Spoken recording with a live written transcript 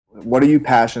What are you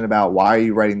passionate about? Why are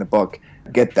you writing the book?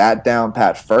 Get that down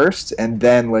pat first, and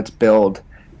then let's build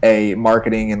a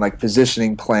marketing and like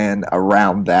positioning plan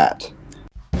around that.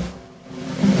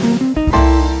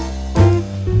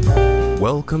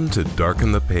 Welcome to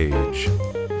Darken the Page,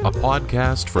 a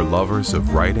podcast for lovers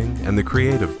of writing and the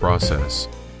creative process.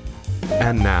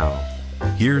 And now,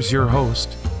 here's your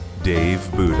host,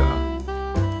 Dave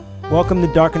Buddha. Welcome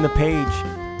to Darken the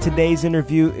Page. Today's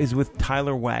interview is with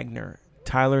Tyler Wagner.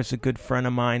 Tyler's a good friend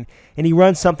of mine, and he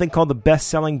runs something called the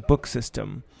Best-Selling Book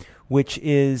System, which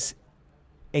is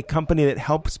a company that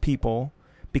helps people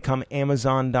become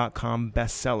Amazon.com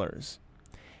bestsellers.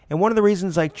 And one of the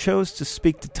reasons I chose to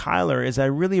speak to Tyler is I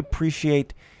really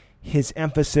appreciate his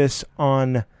emphasis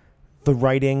on the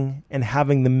writing and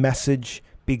having the message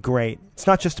be great. It's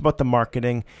not just about the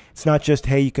marketing. It's not just,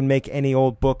 hey, you can make any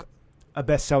old book a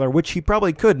bestseller, which he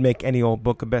probably could make any old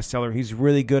book a bestseller. He's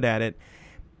really good at it.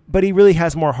 But he really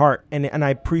has more heart, and I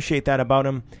appreciate that about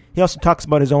him. He also talks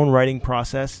about his own writing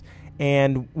process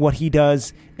and what he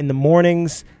does in the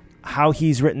mornings, how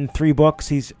he's written 3 books.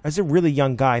 He's a really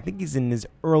young guy. I think he's in his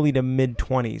early to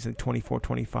mid-20s, like 24,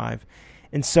 25.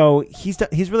 And so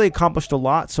he's really accomplished a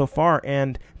lot so far,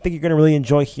 and I think you're going to really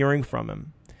enjoy hearing from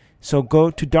him. So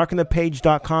go to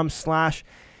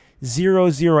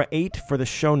darkenthepage.com/008 for the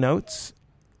show notes,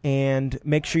 and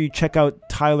make sure you check out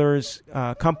Tyler's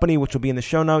company, which will be in the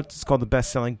show notes. It's called the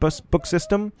Best-Selling Book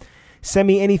System. Send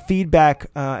me any feedback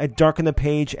at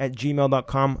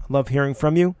darkenthepage@gmail.com. Love hearing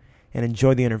from you. And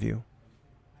enjoy the interview.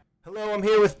 Hello, I'm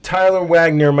here with Tyler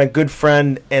Wagner, my good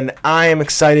friend, and I am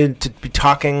excited to be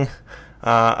talking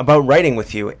about writing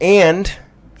with you. And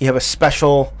you have a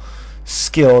special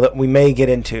skill that we may get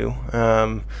into.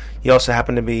 You also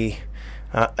happen to be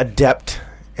adept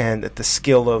and at the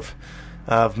skill of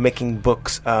making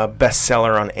books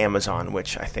bestseller on Amazon,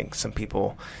 which I think some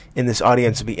people in this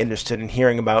audience would be interested in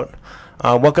hearing about.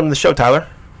 Welcome to the show, Tyler.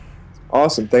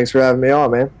 Awesome. Thanks for having me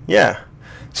on, man. Yeah.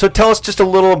 So tell us just a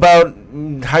little about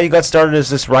how you got started as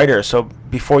this writer. So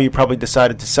before you probably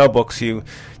decided to sell books, you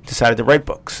decided to write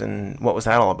books, and what was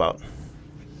that all about?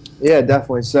 Yeah,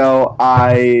 definitely. So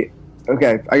I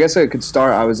guess I could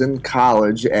start. I was in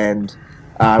college, and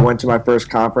I went to my first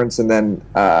conference, and then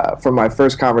from my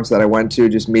first conference that I went to,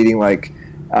 just meeting like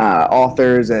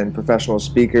authors and professional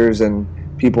speakers and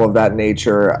people of that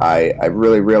nature, I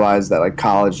really realized that like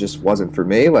college just wasn't for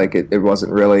me. Like it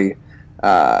wasn't really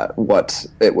what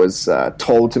it was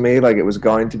told to me like it was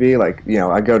going to be. Like, you know,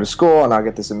 I go to school and I'll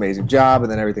get this amazing job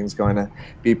and then everything's going to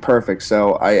be perfect.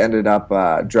 So I ended up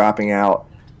dropping out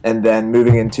and then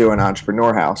moving into an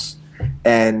entrepreneur house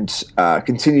and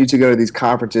continued to go to these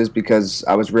conferences because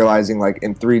I was realizing like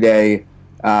in 3-day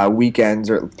weekends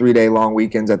or 3-day long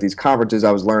weekends at these conferences,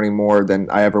 I was learning more than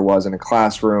I ever was in a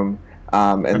classroom.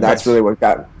 And that's really what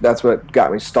got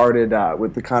me started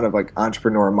with the kind of like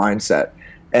entrepreneur mindset.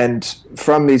 And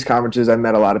from these conferences, I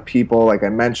met a lot of people, like I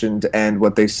mentioned, and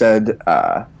what they said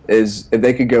is if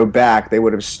they could go back, they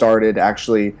would have started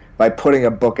actually by putting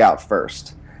a book out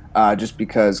first, just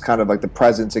because kind of like the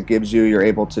presence it gives you, you're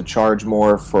able to charge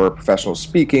more for professional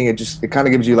speaking. It kind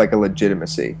of gives you like a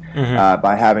legitimacy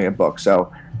by having a book.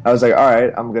 So I was like, all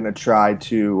right, I'm going to try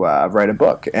to write a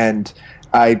book. And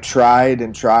I tried,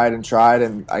 and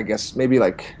I guess maybe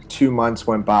like 2 months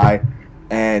went by.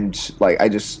 And like I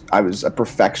was a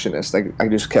perfectionist. Like I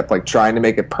just kept like trying to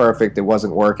make it perfect. It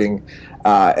wasn't working.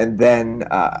 And then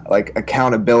like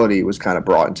accountability was kind of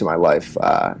brought into my life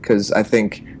because I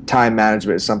think time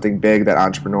management is something big that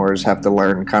entrepreneurs have to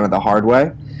learn kind of the hard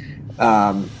way.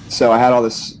 So I had all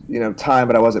this time,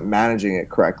 but I wasn't managing it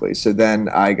correctly. So then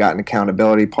I got an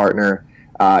accountability partner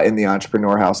in the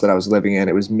entrepreneur house that I was living in.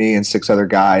 It was me and 6 other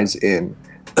guys in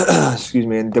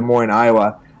in Des Moines,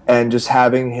 Iowa, and just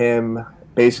having him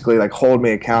basically like hold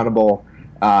me accountable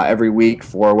every week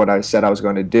for what I said I was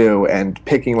going to do, and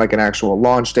picking like an actual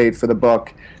launch date for the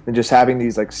book, and just having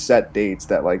these like set dates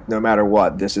that like no matter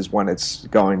what, this is when it's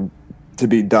going to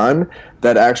be done.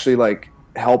 That actually like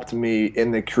helped me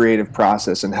in the creative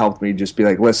process and helped me just be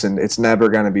like, listen, it's never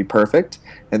going to be perfect.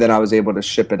 And then I was able to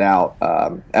ship it out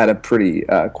at a pretty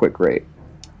quick rate.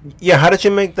 Yeah, how did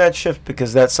you make that shift?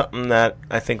 Because that's something that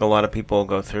I think a lot of people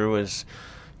go through is,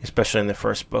 especially in the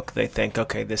first book, they think,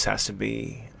 okay, this has to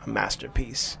be a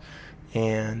masterpiece.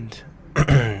 And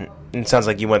it sounds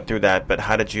like you went through that, but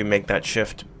how did you make that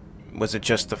shift? Was it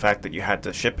just the fact that you had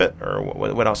to ship it, or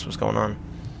what else was going on?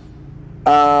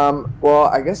 Well,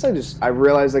 I guess I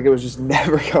realized like it was just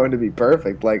never going to be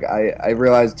perfect. Like I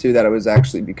realized too that it was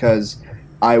actually because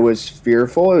I was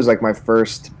fearful. It was like my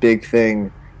first big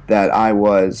thing that I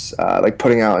was like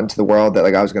putting out into the world, that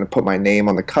like I was going to put my name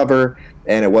on the cover,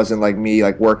 and it wasn't like me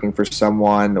like working for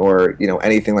someone or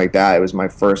anything like that. It was my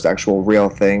first actual real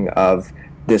thing of,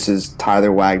 this is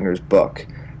Tyler Wagner's book.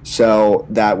 So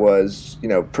that was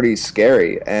pretty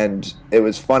scary, and it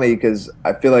was funny because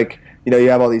I feel like you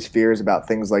have all these fears about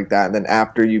things like that, and then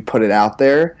after you put it out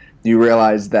there, you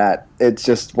realize that it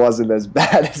just wasn't as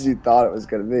bad as you thought it was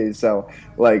going to be. So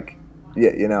like,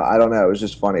 yeah, I don't know. It was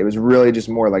just funny. It was really just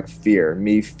more like fear,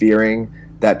 me fearing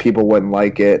that people wouldn't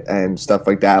like it and stuff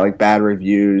like that, like bad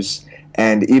reviews.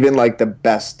 And even like the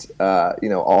best,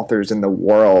 authors in the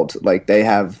world, like they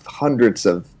have hundreds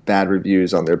of bad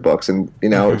reviews on their books, and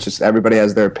it's just everybody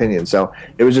has their opinion. So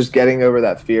it was just getting over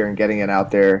that fear and getting it out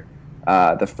there,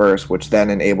 the first, which then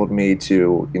enabled me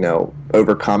to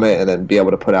overcome it and then be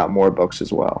able to put out more books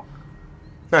as well.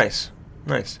 Nice.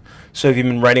 So have you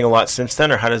been writing a lot since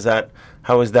then, or how has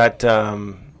that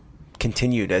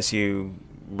continued as you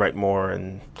write more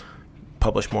and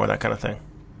publish more, that kind of thing?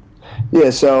 Yeah,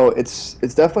 so it's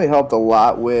definitely helped a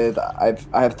lot with, I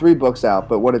have 3 books out,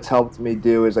 but what it's helped me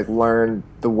do is like learn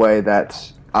the way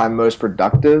that I'm most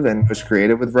productive and most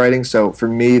creative with writing. So for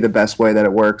me, the best way that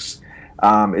it works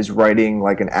is writing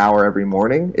like an hour every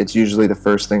morning. It's usually the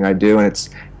first thing I do, and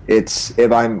it's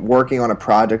if I'm working on a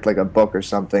project like a book or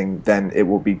something, then it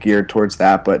will be geared towards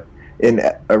that. But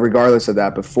regardless of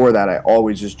that, before that, I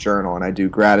always just journal, and I do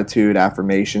gratitude,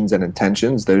 affirmations, and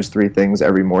intentions, those 3 things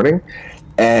every morning.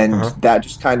 And that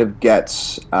just kind of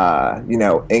gets,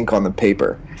 ink on the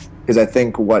paper. Because I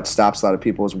think what stops a lot of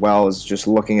people as well is just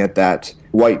looking at that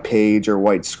white page or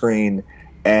white screen,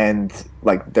 and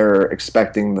like they're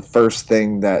expecting the first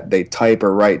thing that they type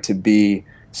or write to be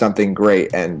something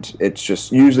great. And it's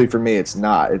just, usually for me, it's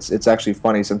not. It's actually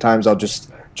funny. Sometimes I'll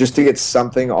just to get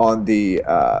something on the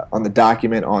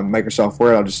document on Microsoft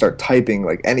Word, I'll just start typing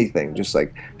like anything, just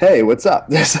like, hey, what's up?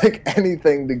 There's like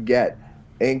anything to get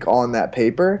ink on that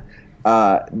paper,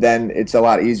 then it's a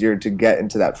lot easier to get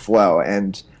into that flow.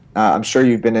 And I'm sure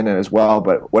you've been in it as well,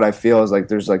 but what I feel is like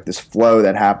there's like this flow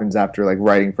that happens after like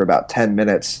writing for about 10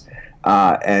 minutes,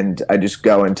 and I just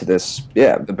go into this,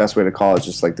 the best way to call it is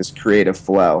just like this creative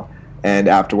flow, and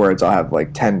afterwards I'll have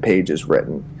like 10 pages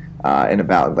written in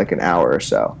about like an hour or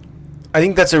so. I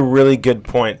think that's a really good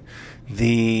point.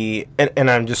 And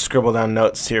I'm just scribble down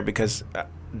notes here because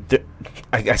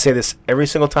I say this every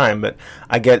single time, but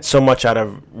I get so much out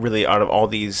of all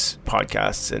these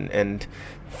podcasts, and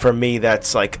for me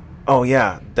that's like, oh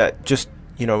yeah, that just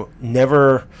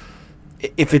never,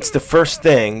 if it's the first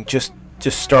thing, just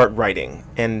start writing.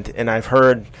 And I've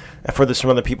heard this from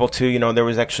other people too. There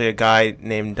was actually a guy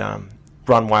named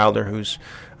Ron Wilder who's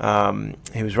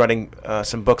he was writing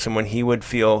some books, and when he would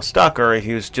feel stuck or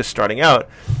he was just starting out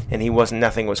and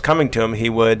nothing was coming to him, he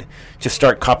would just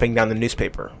start copying down the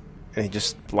newspaper, and he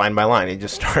just line by line, he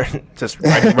just started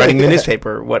writing the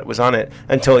newspaper, what was on it,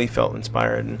 until he felt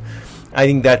inspired. And I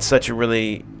think that's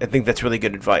really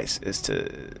good advice, is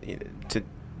to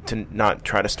not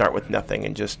try to start with nothing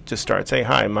and just start. Say,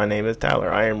 hi, my name is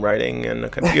Tyler. I am writing in a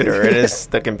computer.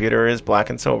 The computer is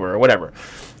black and silver or whatever.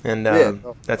 And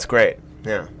that's great.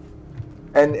 Yeah.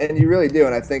 And you really do.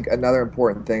 And I think another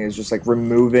important thing is just like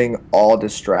removing all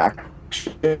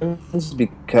distractions,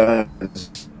 because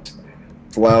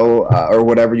flow or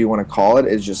whatever you want to call it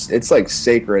is just, it's like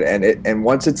sacred, and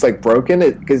once it's like broken,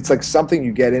 it's like something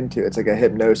you get into. It's like a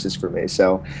hypnosis for me.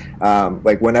 So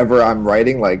like whenever I'm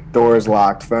writing, like doors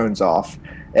locked, phones off,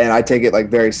 and I take it like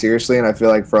very seriously. And I feel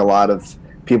like for a lot of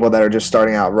people that are just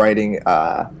starting out writing,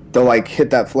 they'll like hit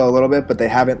that flow a little bit, but they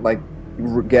haven't like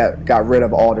got rid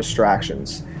of all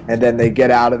distractions, and then they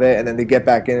get out of it and then they get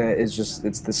back in it.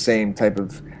 It's the same type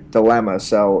of dilemma.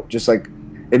 So just like,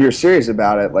 if you're serious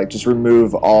about it, like just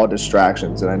remove all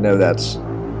distractions. And I know that's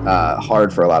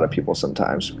hard for a lot of people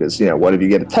sometimes, because what if you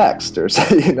get a text or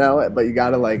but you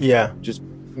gotta like just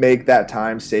make that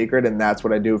time sacred. And that's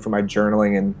what I do for my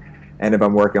journaling, and if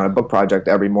I'm working on a book project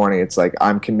every morning, it's like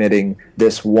I'm committing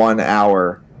this 1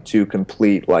 hour to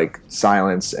complete like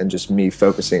silence and just me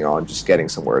focusing on just getting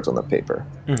some words on the paper.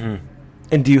 Mm-hmm.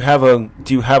 And do you have a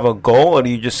goal, or do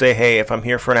you just say, hey, if I'm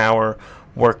here for an hour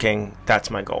working,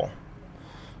 that's my goal?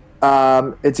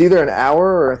 It's either an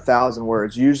hour or 1,000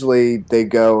 words. Usually they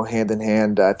go hand in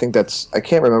hand. I think I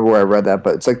can't remember where I read that,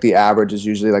 but it's like the average is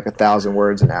usually like 1,000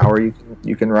 words an hour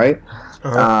you can write.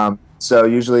 Uh-huh. So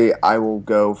usually I will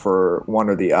go for one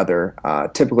or the other.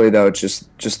 Typically though, it's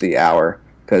just the hour,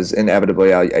 because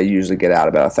inevitably I usually get out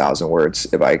about 1,000 words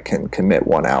if I can commit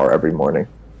 1 hour every morning.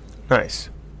 Nice.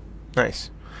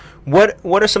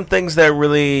 What are some things that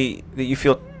you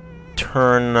feel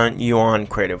turn you on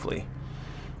creatively?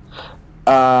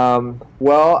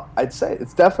 Well, I'd say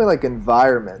it's definitely like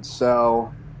environment.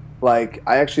 So, like,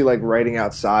 I actually like writing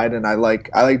outside, and I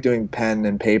like doing pen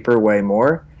and paper way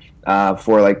more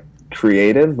for like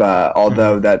creative.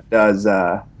 Although Mm-hmm. that does,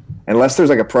 unless there's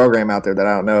like a program out there that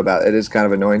I don't know about, it is kind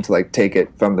of annoying to like take it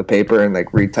from the paper and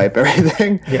like retype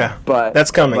everything. Yeah, But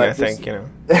that's coming, I but think.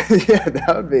 just yeah,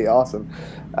 that would be awesome.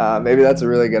 Maybe that's a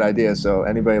really good idea. So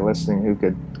anybody listening who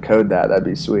could code that, that'd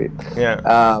be sweet.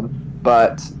 Yeah.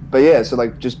 But yeah, so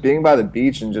like just being by the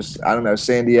beach and just I don't know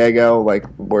San Diego, like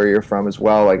where you're from as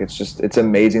well. Like it's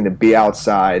amazing to be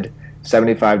outside,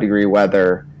 75-degree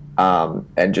weather,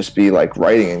 and just be like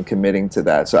writing and committing to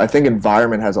that. So I think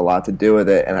environment has a lot to do with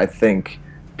it, and I think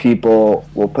people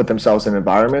will put themselves in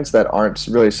environments that aren't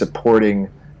really supporting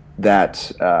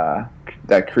that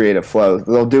creative flow.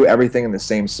 They'll do everything in the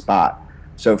same spot.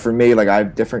 So for me, like I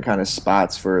have different kind of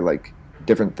spots for like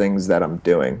different things that I'm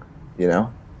doing. You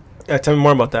know. Yeah, tell me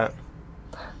more about that.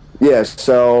 Yeah,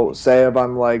 so say if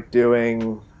I'm like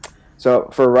doing so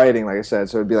for writing, like I said,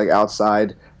 so it'd be like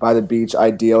outside by the beach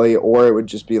ideally, or it would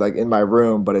just be like in my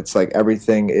room, but it's like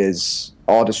everything is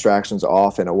all distractions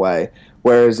off in a way.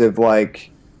 Whereas if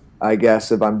like I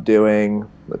guess if I'm doing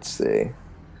let's see,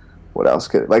 what else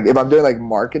could like if I'm doing like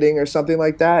marketing or something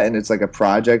like that and it's like a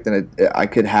project and I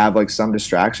could have like some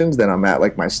distractions, then I'm at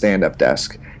like my stand-up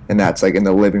desk and that's like in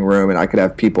the living room and I could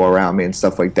have people around me and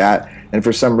stuff like that, and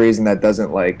for some reason that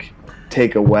doesn't like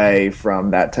take away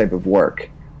from that type of work,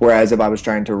 whereas if I was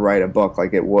trying to write a book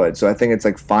like it would. So I think it's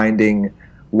like finding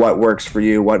what works for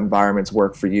you, what environments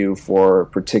work for you for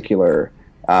particular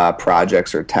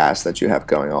projects or tasks that you have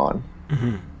going on.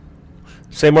 Mm-hmm.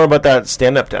 Say more about that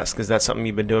stand-up desk. Is that something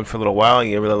you've been doing for a little while?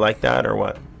 You really like that, or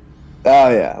what? Oh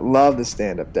yeah, love the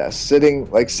stand-up desk. Sitting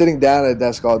down at a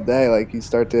desk all day, like you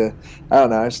start to, I don't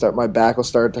know, my back will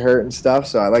start to hurt and stuff.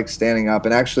 So I like standing up.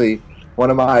 And actually, one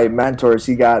of my mentors,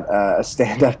 he got a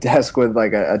stand-up desk with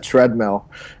like a treadmill.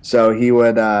 So he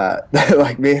would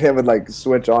like me and him would like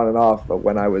switch on and off. But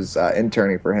when I was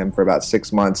interning for him for about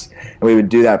 6 months, and we would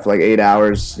do that for like 8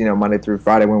 hours, Monday through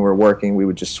Friday when we were working, we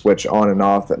would just switch on and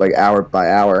off at like hour by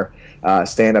hour.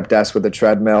 Stand-up desk with a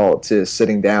treadmill to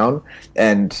sitting down.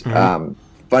 And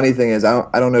funny thing is, I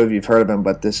don't know if you've heard of him,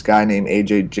 but this guy named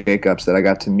AJ Jacobs that I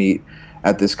got to meet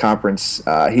at this conference,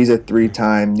 he's a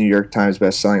 3-time New York Times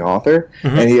best-selling author,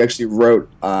 and he actually wrote,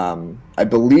 I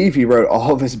believe he wrote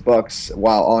all of his books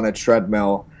while on a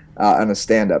treadmill on a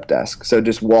stand-up desk. So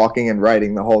just walking and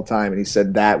writing the whole time, and he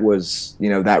said that was,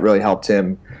 that really helped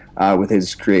him with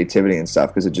his creativity and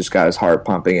stuff because it just got his heart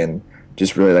pumping and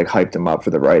just really like hyped him up for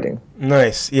the writing.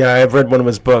 Nice. Yeah, I've read one of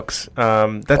his books.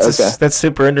 That's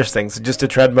super interesting. So just a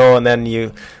treadmill, and then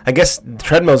I guess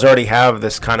treadmills already have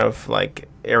this kind of like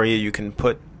area you can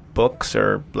put books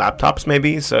or laptops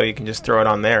maybe, so you can just throw it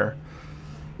on there.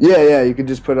 Yeah, you can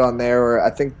just put it on there, or I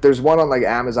think there's one on like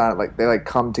Amazon, like they like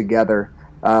come together,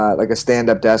 like a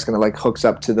stand-up desk, and it like hooks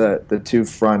up to the two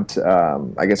front,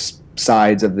 I guess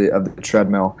sides of the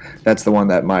treadmill. That's the one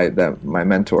that my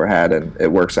mentor had, and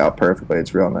it works out perfectly.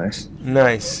 It's real nice.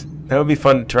 Nice. That would be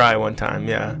fun to try one time.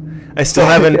 Yeah, I still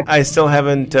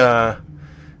haven't.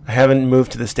 I haven't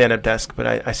moved to the stand-up desk, but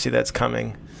I see that's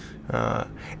coming.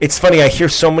 It's funny. I hear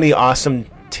so many awesome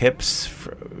tips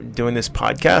for doing this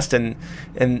podcast,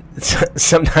 and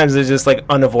sometimes it's just like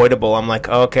unavoidable. I'm like,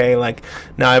 okay, like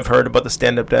now I've heard about the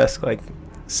stand-up desk like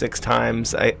 6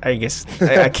 times. I guess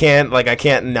I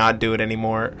can't not do it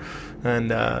anymore. And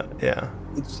yeah,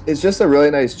 it's just a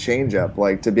really nice change up,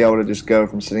 like to be able to just go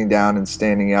from sitting down and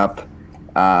standing up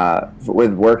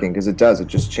with working, because it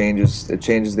just changes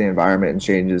the environment and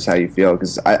changes how you feel.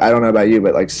 Because I don't know about you,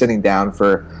 but like sitting down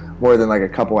for more than like a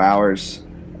couple hours,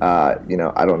 I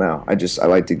don't know, I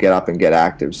like to get up and get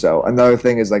active. So another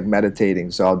thing is like meditating,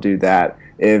 so I'll do that.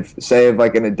 If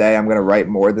like in a day I'm going to write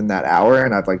more than that hour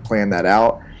and I've like planned that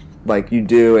out, like you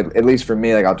do, at least for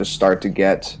me, like I'll just start to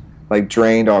get like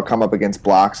drained, or I'll come up against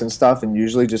blocks and stuff, and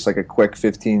usually just like a quick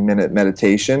 15-minute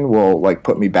meditation will like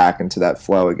put me back into that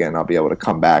flow again. I'll be able to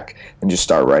come back and just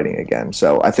start writing again.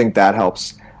 So I think that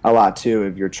helps a lot too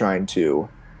if you're trying to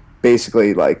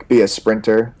basically like be a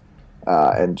sprinter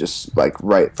and just like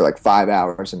write for like 5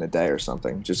 hours in a day or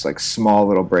something. Just like small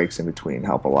little breaks in between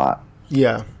help a lot.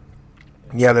 Yeah,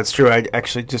 that's true. I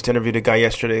actually just interviewed a guy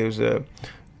yesterday who's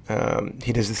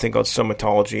he does this thing called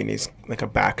somatology, and he's like a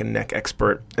back and neck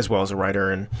expert as well as a writer,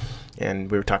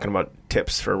 and we were talking about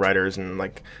tips for writers and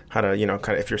like how to,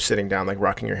 kind of if you're sitting down, like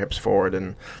rocking your hips forward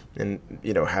and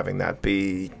having that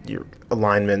be your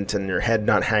alignment and your head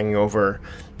not hanging over,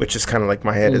 which is kind of like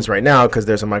my head is right now because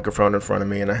there's a microphone in front of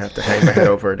me and I have to hang my head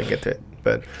over to get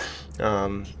But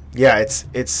yeah,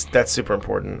 that's super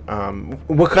important.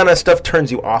 What kind of stuff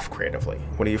turns you off creatively?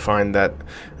 What do you find that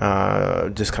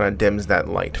just kind of dims that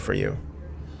light for you?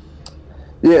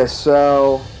 Yeah,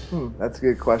 so that's a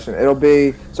good question. It'll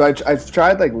be so I've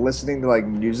tried like listening to like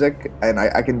music, and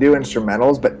I can do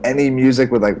instrumentals, but any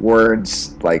music with like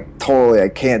words, like totally I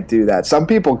can't do that. Some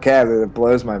people can, and it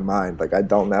blows my mind. Like I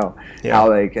don't know how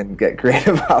they can get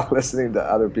creative about listening to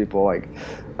other people like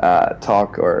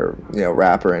talk or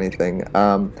rap or anything.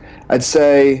 I'd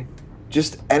say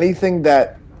just anything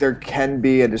that there can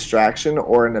be a distraction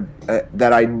or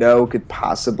that I know could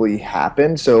possibly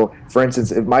happen. So, for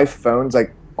instance, if my phone's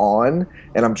like on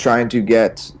and I'm trying to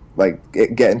get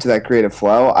into that creative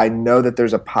flow, I know that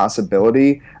there's a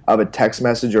possibility of a text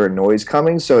message or a noise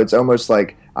coming. So it's almost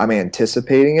like I'm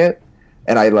anticipating it,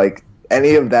 and I like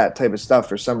any of that type of stuff.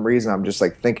 For some reason, I'm just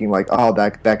like thinking like, oh,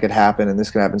 that could happen and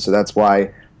this could happen. So that's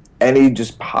why any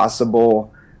just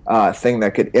possible thing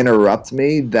that could interrupt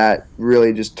me, that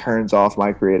really just turns off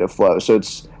my creative flow. So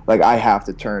it's like I have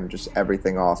to turn just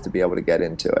everything off to be able to get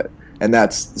into it. And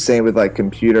that's the same with like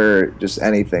computer, just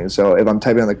anything. So if I'm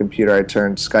typing on the computer, I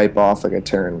turn Skype off, like I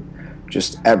turn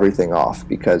just everything off,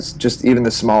 because just even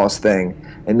the smallest thing,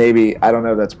 and maybe, I don't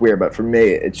know if that's weird, but for me,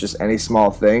 it's just any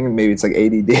small thing, maybe it's like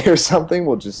ADD or something,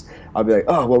 I'll be like,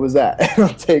 oh, what was that? It'll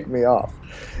take me off.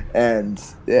 And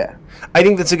yeah, I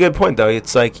think that's a good point, though.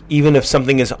 It's like even if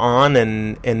something is on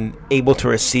and able to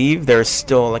receive, there's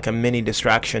still like a mini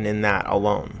distraction in that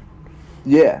alone.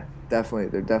 Yeah, definitely.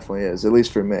 There definitely is, at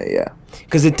least for me. Yeah,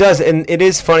 because it does, and it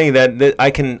is funny that I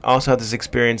can also have this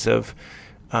experience of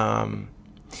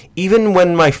even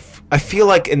when I feel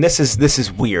like, and this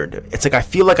is weird. It's like I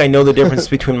feel like I know the difference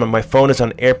between when my phone is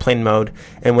on airplane mode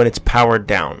and when it's powered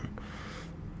down.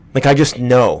 Like, I just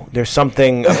know. There's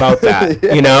something about that,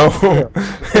 yeah. you know?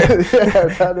 Yeah,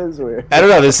 that is weird. I don't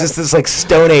know. There's just this, like,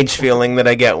 Stone Age feeling that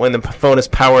I get when the phone is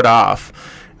powered off.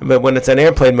 But when it's on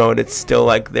airplane mode, it's still,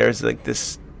 like, there's, like,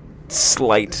 this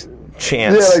slight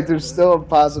chance. Yeah, like, there's still a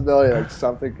possibility, like,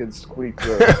 something could squeak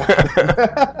through.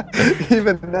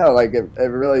 Even though, like, it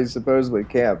really supposedly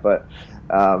can't. But,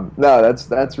 no,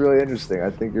 that's really interesting.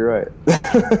 I think you're right.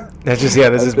 This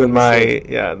has been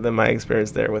my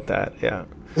experience there with that, yeah.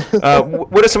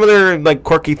 What are some other like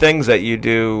quirky things that you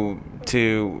do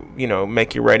to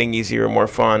make your writing easier, more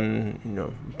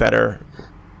fun, better?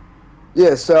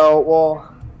 Yeah, so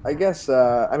well, I guess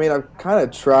I've kind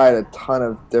of tried a ton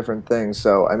of different things.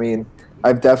 So I mean,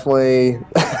 I've definitely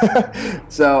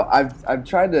I've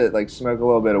tried to like smoke a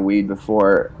little bit of weed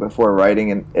before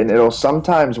writing, and it'll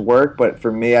sometimes work, but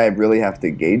for me, I really have to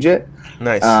gauge it.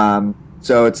 Nice.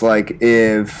 So it's like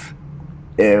if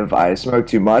I smoke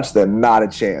too much, then not a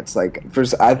chance. Like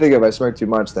first, I think if I smoke too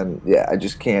much, then yeah, I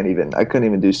couldn't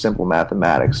even do simple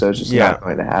mathematics. So it's just not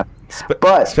going to happen.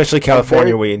 But especially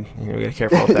California weed, you gotta be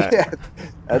careful with that. Yeah,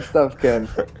 that stuff can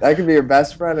be your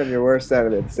best friend and your worst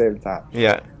enemy at the same time.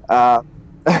 Yeah.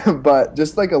 But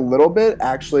just like a little bit,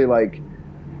 actually, like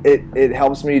it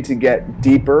helps me to get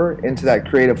deeper into that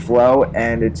creative flow,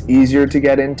 and it's easier to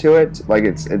get into it. Like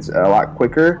it's a lot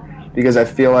quicker, because I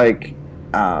feel like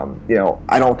I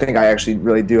don't think I actually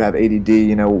really do have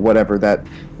ADD, whatever that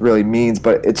really means,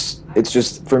 but it's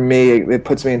just, for me, it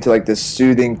puts me into like this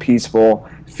soothing, peaceful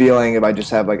feeling if I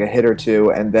just have like a hit or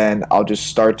two, and then I'll just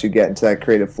start to get into that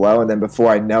creative flow, and then before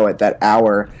I know it, that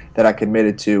hour that I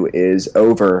committed to is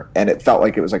over, and it felt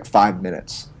like it was like 5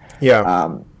 minutes.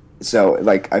 Yeah. So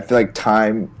like I feel like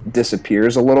time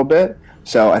disappears a little bit,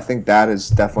 so I think that has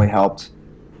definitely helped.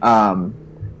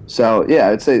 So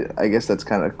yeah, I guess that's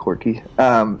kind of quirky.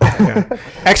 Yeah.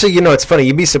 Actually, it's funny.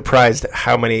 You'd be surprised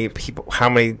how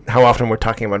often we're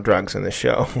talking about drugs in the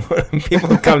show.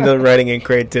 People come to writing and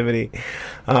creativity.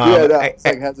 It's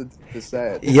like hesitant to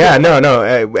say it. Yeah, no.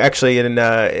 Actually, in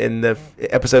the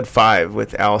episode 5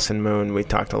 with Allison Moon, we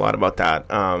talked a lot about that.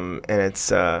 And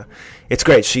it's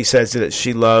great. She says that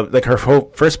she loved, like, her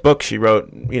whole first book she wrote.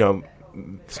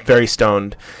 Very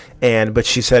stoned, but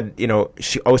she said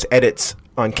she always edits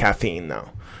on caffeine now,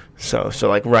 so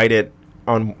like write it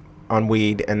on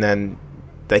weed and then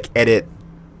like edit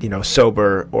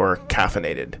sober or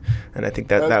caffeinated, and I think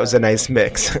that was a nice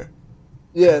mix.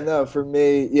 Yeah, no, for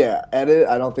me, edit,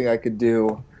 I don't think I could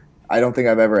do. I don't think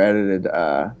I've ever edited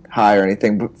high or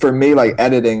anything, but for me, like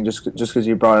editing, just because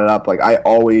you brought it up, like I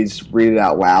always read it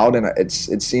out loud, and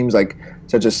it seems like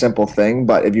such a simple thing,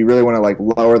 but if you really want to like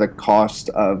lower the cost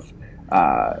of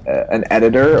an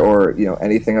editor or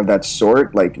anything of that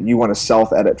sort, like you want to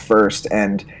self-edit first,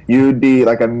 and you'd be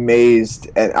like amazed,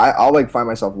 and I'll like find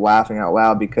myself laughing out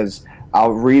loud, because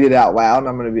I'll read it out loud,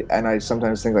 and I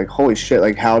sometimes think like, holy shit,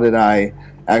 like how did I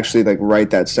actually like write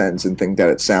that sentence and think that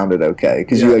it sounded okay?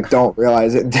 Because you like don't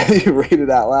realize it until you read it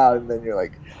out loud, and then you're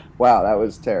like, wow, that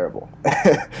was terrible.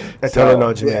 I totally know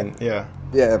what you mean. Yeah.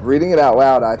 Yeah, reading it out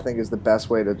loud, I think, is the best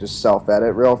way to just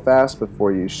self-edit real fast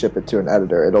before you ship it to an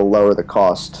editor. It'll lower the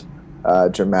cost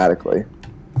dramatically.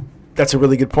 That's a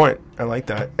really good point. I like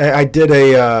that. I did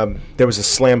there was a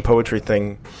slam poetry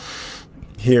thing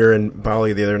here in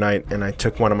Bali the other night, and I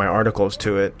took one of my articles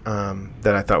to it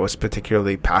that I thought was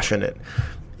particularly passionate,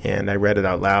 and I read it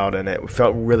out loud, and it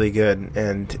felt really good.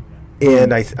 And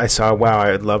I saw, wow,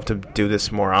 I'd love to do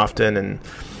this more often. And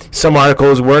some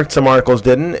articles worked, some articles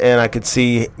didn't, and I could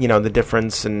see, the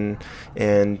difference. And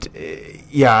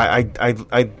yeah,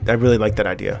 I really like that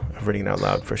idea of reading it out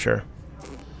loud for sure.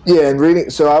 Yeah, and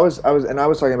reading. So I was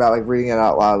talking about like reading it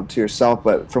out loud to yourself,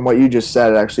 but from what you just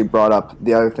said, it actually brought up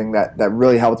the other thing that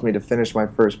really helped me to finish my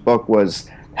first book was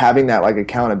having that like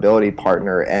accountability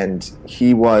partner. And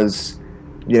he was,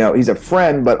 he's a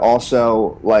friend, but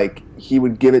also like he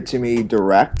would give it to me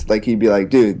direct. Like he'd be like,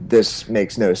 dude, this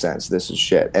makes no sense. This is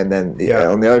shit. And then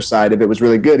on the other side, if it was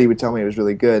really good, he would tell me it was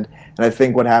really good. And I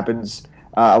think what happens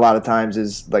a lot of times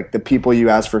is like the people you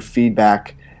ask for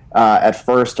feedback at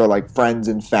first are like friends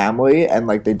and family, and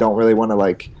like they don't really want to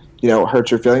like hurt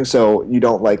your feelings, so you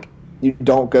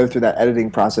don't go through that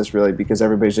editing process really, because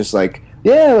everybody's just like,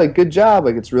 yeah, like good job,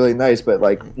 like it's really nice, but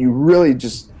like you really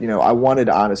just I wanted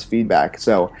honest feedback.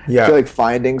 So I feel like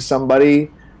finding somebody,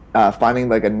 finding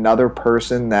like another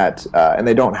person that and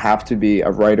they don't have to be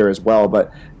a writer as well,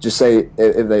 but just say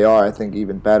if they are, I think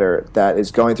even better, that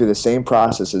is going through the same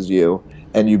process as you,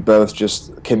 and you both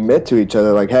just commit to each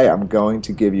other like, hey, I'm going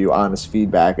to give you honest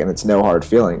feedback, and it's no hard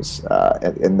feelings,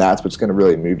 and that's what's going to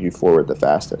really move you forward the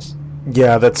fastest.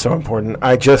 Yeah, that's so important.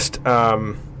 I just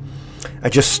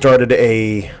started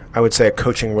a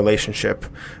coaching relationship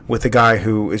with a guy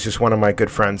who is just one of my good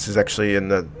friends. He's actually in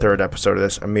the third episode of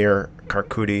this, Amir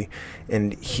Karkudi,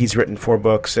 and he's written 4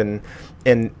 books, and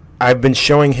I've been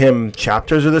showing him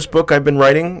chapters of this book I've been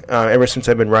writing ever since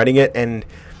I've been writing it, and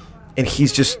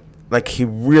he's just like, he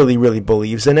really, really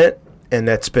believes in it, and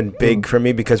that's been big for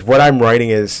me, because what I'm writing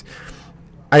is,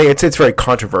 it's very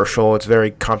controversial, it's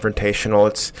very confrontational,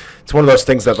 it's one of those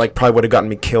things that like probably would have gotten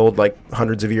me killed like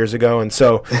hundreds of years ago, and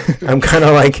so I'm kind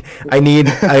of like, I need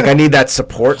that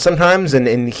support sometimes,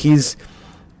 and he's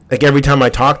like, every time I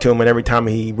talk to him and every time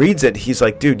he reads it, he's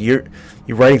like, dude, your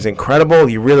writing's incredible,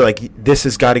 you really like, this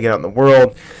has got to get out in the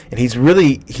world, and he's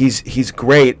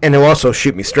great, and he'll also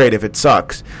shoot me straight if it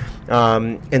sucks.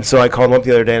 And so I called him up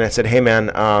the other day and I said, hey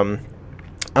man,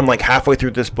 I'm like halfway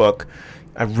through this book.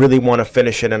 I really want to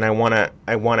finish it, and I want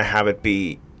to have it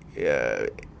be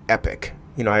epic.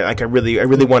 I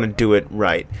really want to do it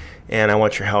right, and I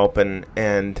want your help. And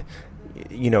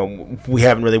we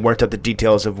haven't really worked out the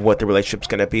details of what the relationship's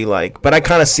going to be like, but I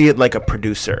kind of see it like a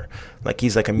producer, like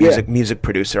he's like a music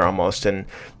producer almost. And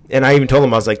I even told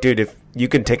him, I was like, dude, if you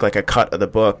can take like a cut of the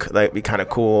book, that'd be kind of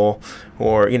cool,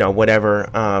 or whatever.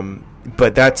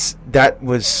 But that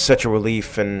was such a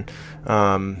relief, and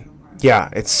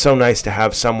it's so nice to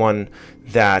have someone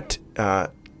that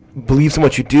believes in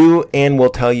what you do and will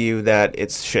tell you that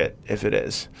it's shit if it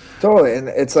is. Totally, and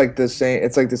it's like the same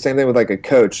thing with like a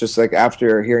coach. Just like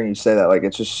after hearing you say that, like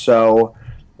it's just so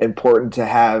important to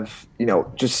have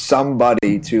just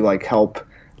somebody to like help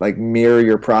like mirror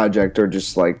your project, or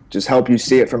just help you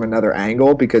see it from another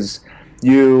angle, because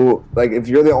you like, if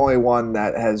you're the only one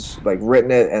that has like written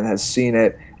it and has seen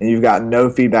it, and you've got no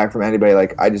feedback from anybody,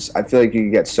 like I feel like you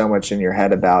get so much in your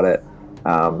head about it,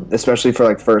 especially for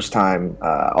like first time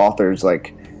authors,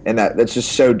 like, and that's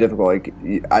just so difficult. Like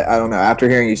I don't know, after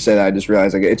hearing you say that, I just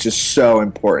realized like it's just so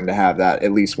important to have that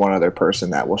at least one other person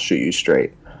that will shoot you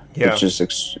straight. It's just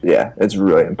it's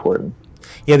really important.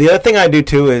 Yeah, the other thing I do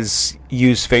too is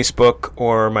use Facebook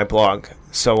or my blog.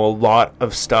 So a lot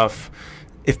of stuff,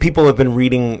 if people have been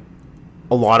reading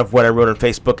a lot of what I wrote on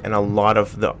Facebook and a lot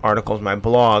of the articles in my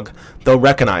blog, they'll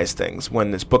recognize things when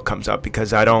this book comes up,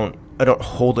 because I don't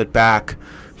hold it back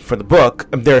for the book.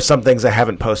 There are some things I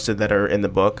haven't posted that are in the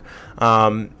book,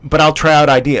 but I'll try out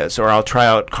ideas, or I'll try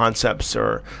out concepts,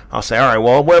 or I'll say, all right,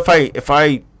 well, what if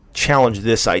I challenge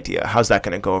this idea? How's that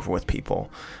going to go over with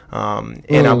people?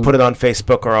 And I'll put it on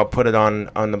Facebook, or I'll put it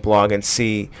on the blog and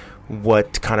see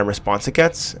what kind of response it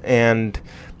gets, and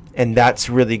that's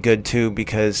really good too,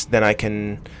 because then I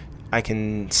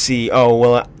can see, oh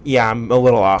well, yeah, I'm a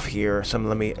little off here, so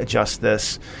let me adjust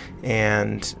this,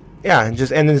 and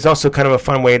it's also kind of a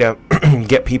fun way to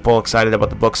get people excited about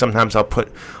the book. Sometimes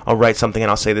I'll write something and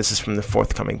I'll say this is from the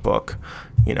forthcoming book,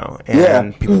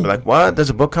 and people are like, what? There's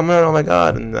a book coming out? Oh my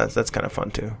God. And that's kind of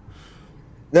fun too.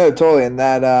 No, totally. And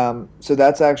that, so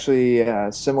that's actually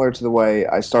similar to the way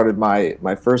I started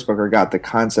my first book, or got the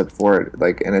concept for it.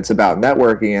 Like, and it's about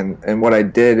networking. And what I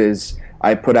did is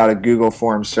I put out a Google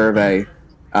Form survey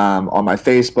on my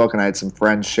Facebook, and I had some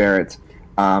friends share it.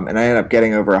 And I ended up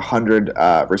getting over 100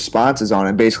 responses on it.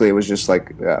 And basically, it was just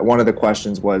like one of the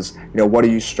questions was, what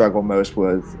do you struggle most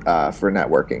with for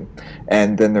networking?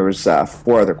 And then there was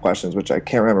 4 other questions, which I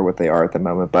can't remember what they are at the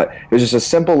moment. But it was just a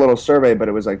simple little survey, but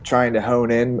it was like trying to hone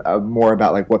in more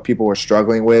about like what people were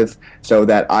struggling with, so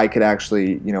that I could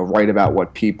actually, write about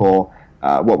what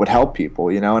would help people,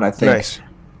 And I think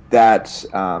that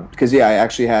because I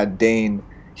actually had Dane.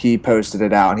 He posted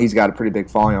it out, and he's got a pretty big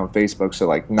following on Facebook. So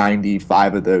like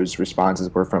 95 of those responses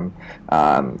were from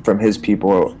his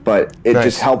people. But it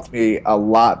just helped me a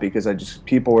lot, because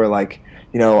people were like,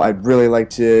 I'd really like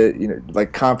to,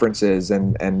 like conferences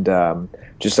and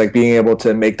just like being able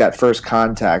to make that first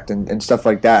contact and stuff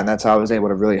like that. And that's how I was able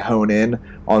to really hone in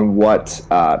on what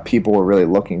people were really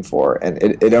looking for. And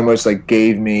it almost like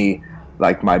gave me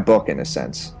like my book in a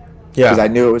sense. Yeah. Because I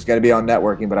knew it was going to be on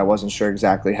networking, but I wasn't sure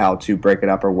exactly how to break it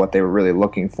up or what they were really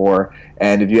looking for.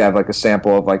 And if you have like a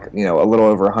sample of like, a little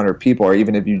over 100 people, or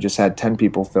even if you just had 10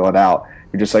 people fill it out,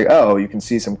 you're just like, oh, you can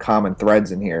see some common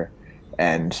threads in here.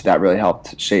 And that really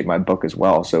helped shape my book as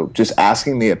well. So just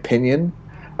asking the opinion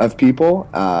of people,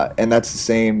 and that's the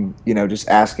same, just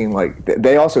asking, like,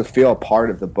 they also feel a part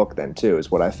of the book then too, is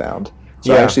what I found.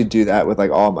 So I actually do that with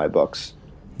like all my books.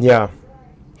 Yeah.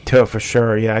 Too, for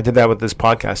sure. Yeah, I did that with this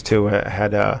podcast too. I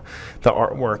had the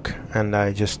artwork, and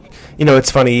I just, it's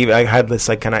funny. I had this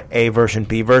like kind of A version,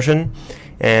 B version,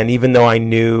 and even though I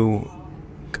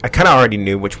kind of already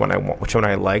knew which one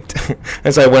I liked,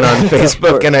 as I went on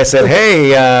Facebook and I said,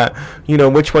 hey,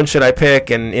 which one should I pick?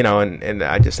 And and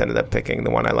I just ended up picking the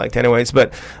one I liked, anyways.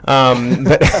 But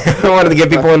I wanted to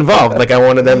get people involved. Like I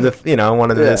wanted them to, I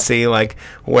wanted them to see like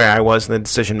where I was in the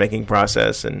decision making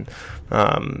process, and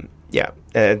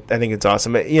I think it's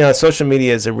awesome. Social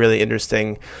media is a really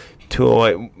interesting tool.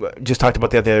 I just talked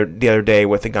about the other day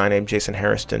with a guy named Jason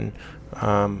Harrison,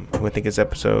 who I think is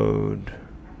episode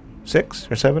 6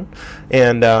 or 7,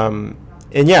 and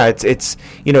it's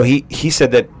he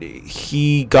said that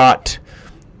he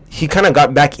kind of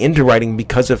got back into writing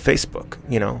because of Facebook,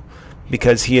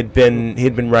 because he had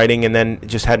been writing and then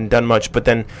just hadn't done much, but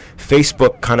then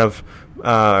Facebook kind of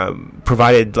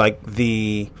provided like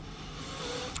the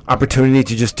opportunity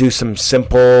to just do some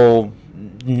simple,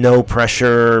 no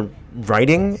pressure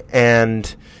writing,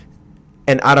 and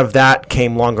out of that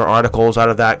came longer articles, out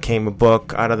of that came a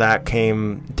book, out of that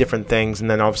came different things, and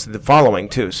then obviously the following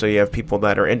too. So you have people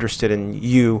that are interested in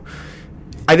you.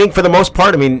 I think for the most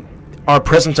part, our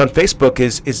presence on Facebook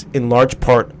is in large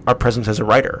part our presence as a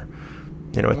writer.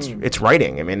 It's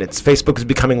writing. Facebook is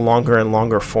becoming longer and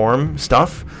longer form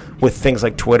stuff, with things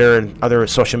like Twitter and other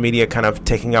social media kind of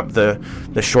taking up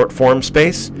the short form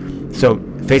space. So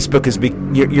Facebook is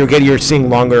you're seeing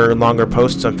longer and longer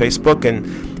posts on Facebook, and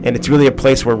it's really a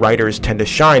place where writers tend to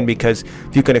shine, because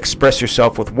if you can express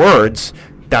yourself with words,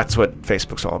 that's what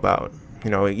Facebook's all about.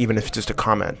 Even if it's just a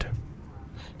comment.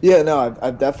 Yeah, no,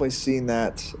 I've definitely seen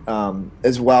that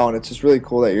as well, and it's just really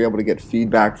cool that you're able to get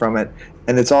feedback from it.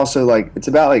 And it's also like, it's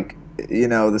about like,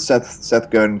 the Seth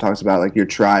Godin talks about like your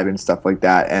tribe and stuff like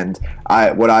that. And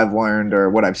what I've learned, or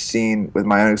what I've seen with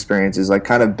my own experience, is like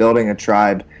kind of building a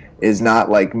tribe is not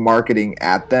like marketing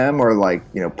at them or like,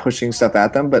 pushing stuff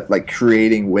at them, but like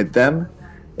creating with them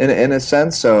in a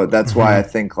sense. So that's why I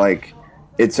think like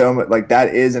it's like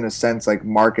that is in a sense like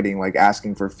marketing, like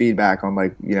asking for feedback on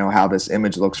like, how this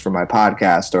image looks for my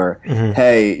podcast, or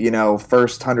hey,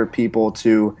 first 100 people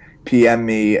to PM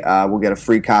me will get a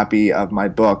free copy of my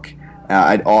book.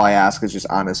 All I ask is just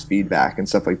honest feedback and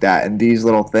stuff like that. And these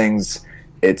little things,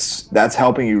 that's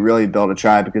helping you really build a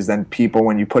tribe, because then people,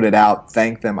 when you put it out,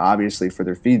 thank them obviously for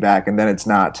their feedback, and then it's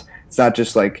not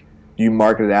just like you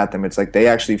market it at them. It's like they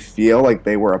actually feel like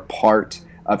they were a part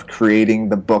of creating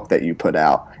the book that you put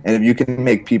out. And if you can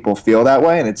make people feel that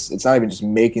way, and it's not even just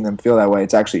making them feel that way,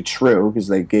 it's actually true because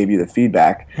they gave you the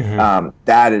feedback.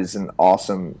 That is an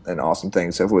awesome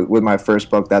thing. So with my first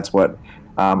book, that's what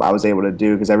I was able to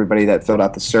do, because everybody that filled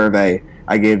out the survey,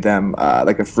 I gave them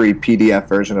like a free PDF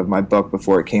version of my book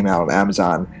before it came out on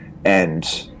Amazon. And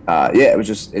it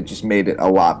just made it a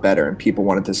lot better, and people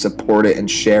wanted to support it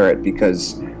and share it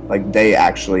because like they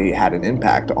actually had an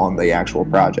impact on the actual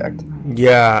project.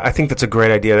 Yeah, I think that's a great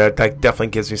idea. That definitely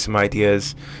gives me some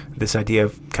ideas. This idea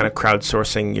of kind of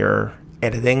crowdsourcing your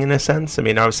editing in a sense. I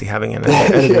mean, obviously having an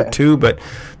editor too, but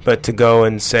to go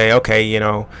and say,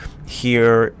 okay,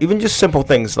 here, even just simple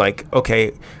things like,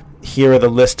 okay, here are the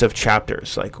list of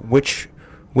chapters, like which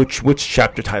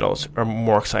chapter titles are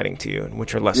more exciting to you and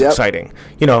which are less exciting,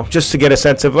 just to get a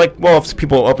sense of like, well, if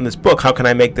people open this book, how can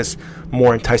I make this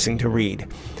more enticing to read?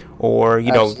 Or,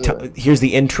 here's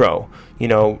the intro,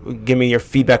 give me your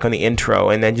feedback on the intro,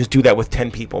 and then just do that with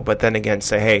 10 people. But then again,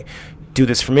 say, hey, do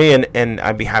this for me, and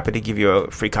I'd be happy to give you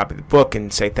a free copy of the book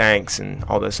and say thanks and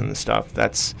all this and the stuff.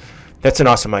 That's an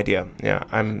awesome idea. Yeah,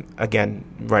 I'm, again,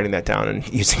 writing that down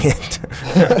and using it.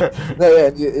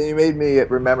 You made me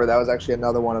remember that was actually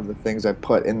another one of the things I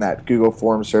put in that Google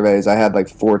Form surveys. I had like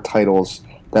 4 titles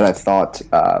that I thought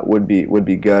would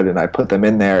be good, and I put them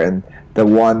in there, and the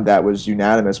one that was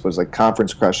unanimous was like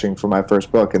Conference Crushing for my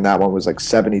first book, and that one was like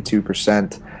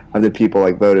 72% of the people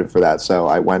like voted for that, so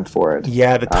I went for it.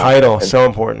 Yeah, the title, so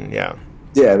important, yeah.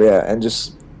 Yeah, and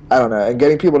just, I don't know, and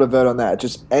getting people to vote on that,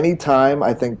 just any time,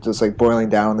 I think, just like boiling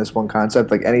down on this one concept,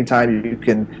 like anytime you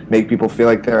can make people feel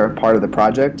like they're a part of the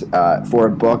project for a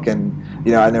book, and,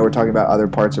 I know we're talking about other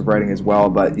parts of writing as well,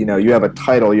 but, you have a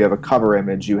title, you have a cover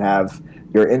image, you have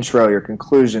your intro, your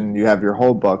conclusion, you have your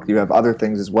whole book, you have other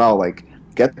things as well, like,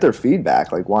 get their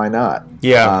feedback, like, why not?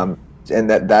 Yeah. And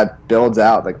that builds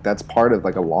out, like, that's part of,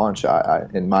 like, a launch,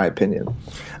 in my opinion.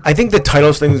 I think the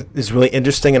titles thing is really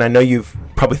interesting, and I know you've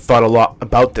probably thought a lot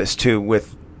about this, too,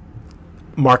 with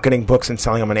marketing books and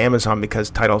selling them on Amazon, because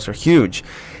titles are huge.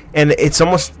 And it's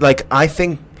almost like, I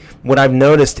think what I've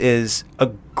noticed is a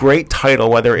great title,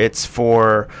 whether it's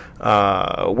for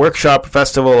a workshop,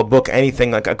 festival, a book, anything,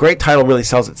 like a great title really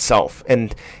sells itself.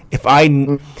 And if I,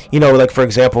 like for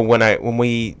example, when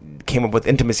we came up with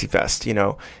Intimacy Fest,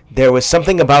 there was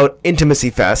something about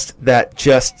Intimacy Fest that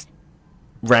just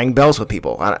rang bells with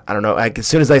people. I don't know. As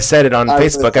soon as I said it on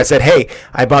Facebook, I said, hey,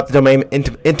 I bought the domain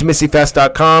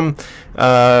intimacyfest.com.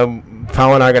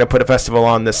 Paul and I are going to put a festival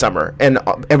on this summer. And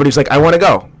everybody's like, I want to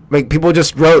go. Like, people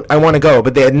just wrote, I want to go,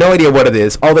 but they had no idea what it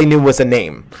is. All they knew was a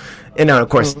name. And now, of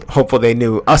course, hopefully they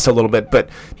knew us a little bit, but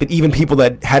even people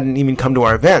that hadn't even come to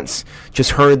our events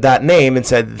just heard that name and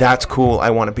said, that's cool, I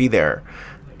want to be there.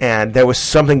 And there was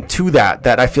something to that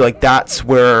I feel like that's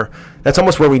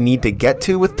almost where we need to get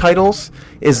to with titles,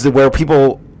 is where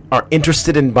people are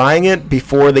interested in buying it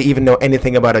before they even know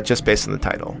anything about it just based on the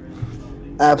title.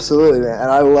 Absolutely, man. And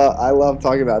I love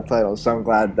talking about titles, so I'm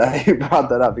glad that you brought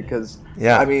that up, because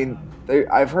I mean,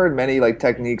 I've heard many like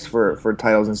techniques for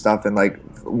titles and stuff, and like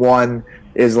one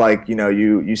is like,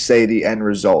 you say the end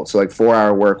result. So like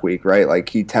 4-Hour Workweek, right? Like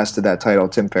he tested that title,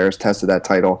 Tim Ferriss tested that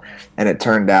title, and it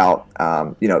turned out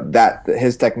that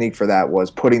his technique for that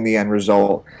was putting the end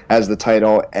result as the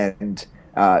title, and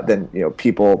then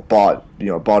people bought it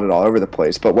all over the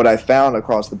place. But what I found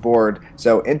across the board,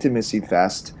 so Intimacy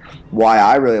Fest, why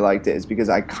I really liked it is because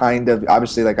I kind of,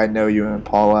 obviously, like, I know you and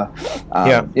Paula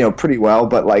pretty well,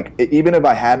 but like even if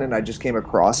I hadn't, I just came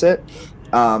across it,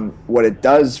 what it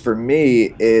does for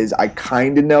me is I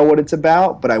kind of know what it's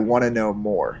about, but I want to know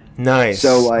more. Nice.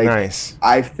 So like, nice.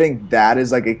 I think that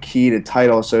is like a key to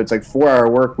title. So it's like 4-Hour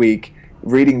Workweek.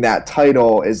 Reading that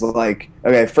title is like,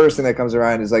 okay, first thing that comes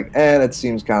around is like, that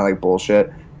seems kind of like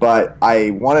bullshit. But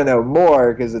I want to know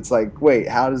more, because it's like, wait,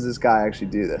 how does this guy actually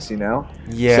do this,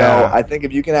 Yeah. So I think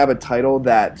if you can have a title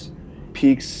that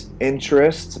piques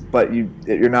interest, but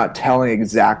you're not telling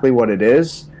exactly what it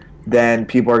is, then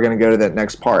people are going to go to that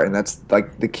next part. And that's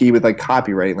like the key with like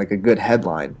copywriting, like a good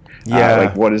headline. Yeah.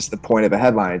 Like, what is the point of a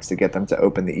headline? It's to get them to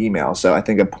open the email. So I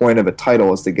think a point of a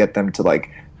title is to get them to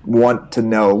like want to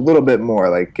know a little bit more,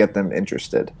 like get them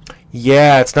interested.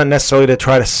 Yeah, it's not necessarily to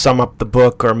try to sum up the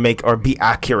book or be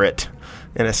accurate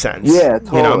in a sense. Yeah,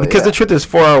 totally. Because the truth is,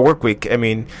 4-Hour Workweek, I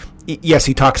mean, yes,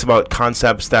 he talks about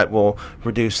concepts that will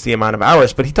reduce the amount of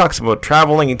hours, but he talks about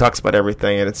traveling, he talks about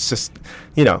everything, and it's just,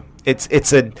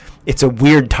 it's a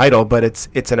weird title, but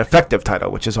it's an effective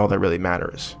title, which is all that really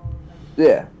matters.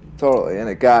 Yeah, totally. And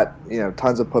it got,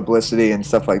 tons of publicity and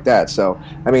stuff like that. So,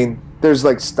 I mean, there's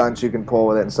like stunts you can pull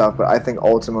with it and stuff, but I think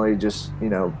ultimately just,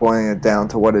 boiling it down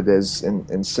to what it is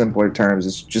in simpler terms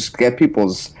is just get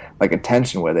people's like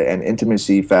attention with it. And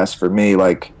Intimacy Fest for me,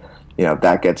 like,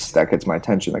 that gets my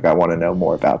attention. Like, I want to know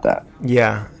more about that.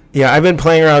 Yeah. Yeah, I've been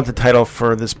playing around with the title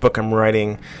for this book I'm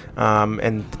writing,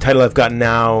 and the title I've got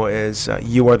now is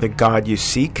You Are the God You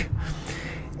Seek.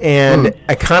 And one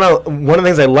of the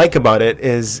things I like about it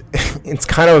is it's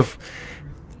kind of,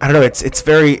 I don't know,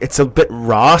 it's a bit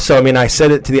raw. So, I mean, I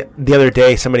said it to the other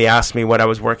day, somebody asked me what I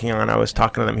was working on. I was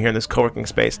talking to them here in this co-working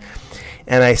space.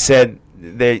 And I said,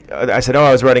 I said, oh,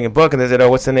 I was writing a book, and they said, oh,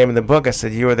 what's the name of the book? I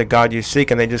said, You Are the God You Seek,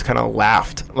 and they just kind of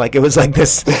laughed. Like, it was like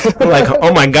this, like,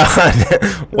 oh my God,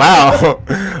 wow,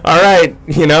 all right,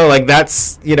 like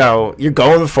that's, you're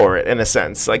going for it in a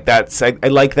sense. Like I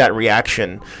like that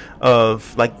reaction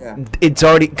of like, it's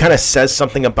already kind of says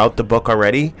something about the book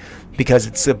already, because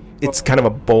it's kind of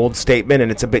a bold statement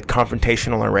and it's a bit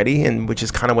confrontational already, and which is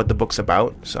kind of what the book's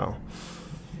about. So.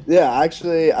 Yeah,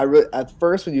 actually, at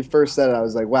first when you first said it, I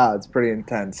was like, wow, it's pretty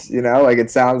intense. Like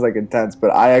it sounds like intense, but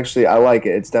I like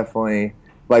it. It's definitely,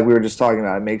 like we were just talking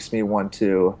about,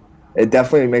 it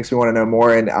definitely makes me want to know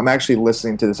more. And I'm actually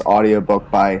listening to this audiobook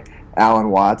by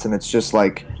Alan Watts, and it's just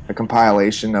like a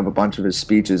compilation of a bunch of his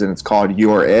speeches, and it's called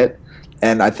You're It.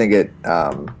 And I think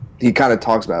he kind of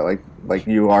talks about it, like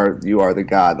you are the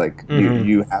God, like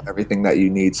you have everything that you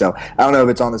need. So I don't know if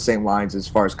it's on the same lines as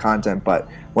far as content, but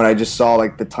when I just saw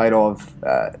like the title of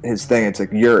his thing, it's like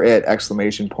You're It ! I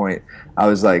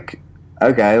was like,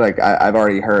 okay, like I've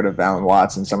already heard of Alan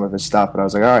Watts and some of his stuff, but I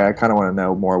was like, all right, I kind of want to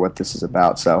know more what this is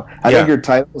about. So I think your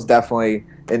title is definitely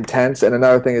intense. And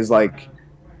another thing is like,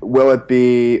 will it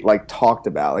be like talked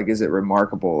about? Like, is it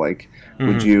remarkable? Like,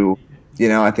 would you?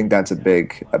 I think that's a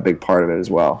big part of it as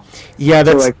well. Yeah,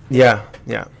 that's so yeah.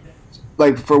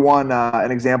 Like for one, an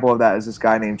example of that is this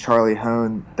guy named Charlie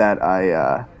Hone that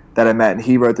I met, and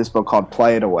he wrote this book called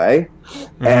Play It Away.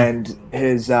 And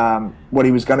his what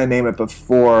he was going to name it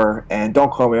before, and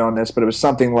don't quote me on this, but it was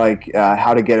something like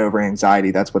How to Get Over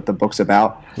Anxiety. That's what the book's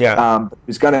about. Yeah. He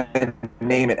was going to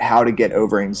name it How to Get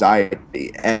Over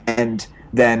Anxiety, and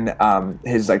then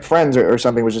his like friends or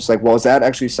something was just like, well, is that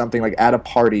actually something like at a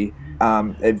party?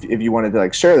 If you wanted to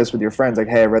like share this with your friends, like,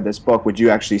 hey, I read this book, would you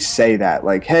actually say that?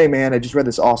 Like, hey, man, I just read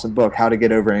this awesome book, How to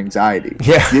Get Over Anxiety.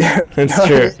 Yeah, that's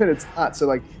true. It's not. So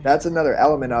like that's another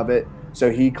element of it. So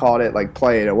he called it like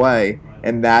Play It Away,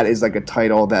 and that is like a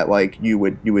title that like you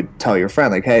would tell your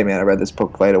friend, like, hey, man, I read this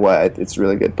book, Play It Away. It's a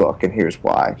really good book, and here's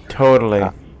why. Totally,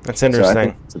 that's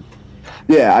interesting.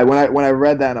 When I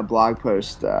read that in a blog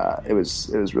post, it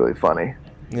was really funny.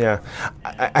 Yeah,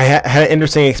 I had an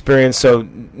interesting experience. So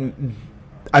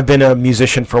I've been a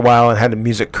musician for a while and had a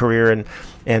music career,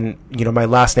 and my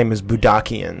last name is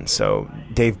Budakian. So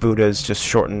Dave Buddha is just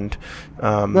shortened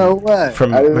no way.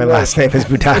 From my last name is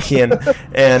Budakian,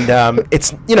 and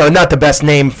it's not the best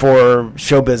name for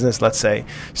show business, let's say.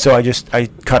 So I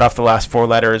cut off the last 4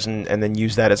 letters and then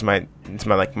use that as my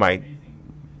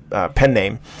pen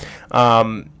name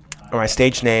or my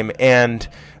stage name. And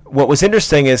what was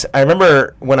interesting is I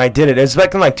remember when I did it was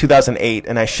back in like 2008,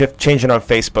 and I changed it on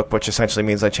Facebook, which essentially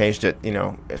means I changed it,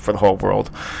 for the whole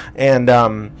world. And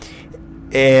I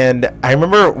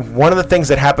remember one of the things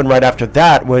that happened right after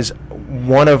that was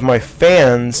one of my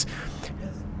fans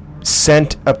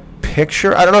sent a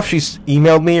picture. I don't know if she's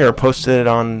emailed me or posted it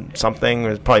on something. It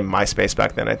was probably MySpace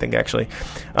back then, I think, actually.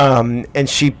 And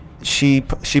she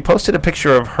posted a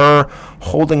picture of her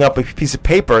holding up a piece of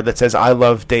paper that says, I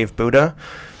love Dave Buddha.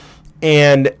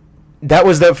 And I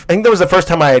think that was the first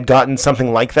time I had gotten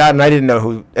something like that, and I didn't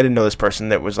know this person.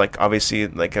 That was like obviously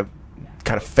like a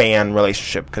kind of fan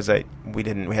relationship, because we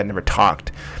had never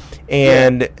talked.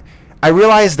 And I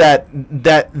realized that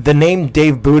the name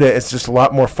Dave Buddha is just a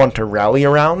lot more fun to rally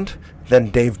around than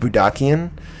Dave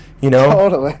Budakian.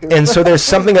 Totally. And so there's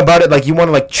something about it, like you want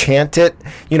to like chant it,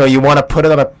 you want to put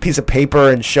it on a piece of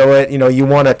paper and show it, you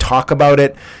want to talk about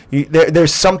it.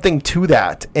 There's something to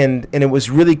that, and it was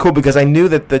really cool, because I knew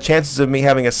that the chances of me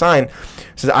having a sign that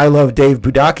says I love Dave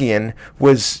Budakian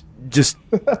was just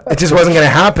it just wasn't going to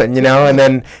happen,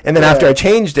 and then after I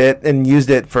changed it and used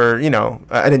it for,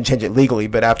 I didn't change it legally,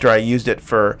 but after I used it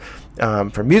for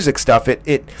music stuff,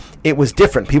 it was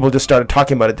different. People just started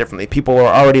talking about it differently. People were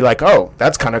already like, oh,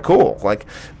 that's kind of cool, like,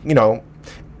 and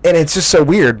it's just so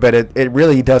weird, but it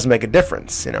really does make a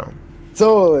difference.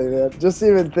 Totally, man. Just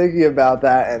even thinking about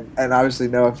that, and obviously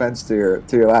no offense to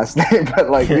your last name, but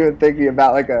like even thinking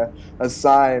about like a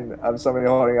sign of somebody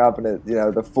holding up and it,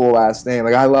 the full last name,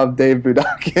 like I love Dave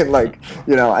Budakian, like,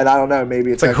 and I don't know,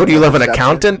 maybe it's like who do you love, an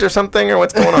accountant or something, or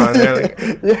what's going on?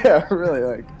 Yeah, really,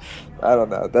 like I don't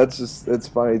know. That's just, it's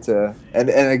funny to, and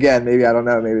again, maybe I don't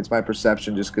know, maybe it's my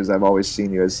perception just because I've always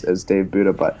seen you as Dave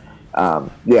Buddha, but.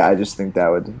 I just think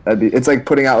that'd be, it's like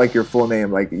putting out like your full name,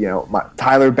 like,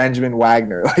 Tyler Benjamin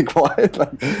Wagner, like what?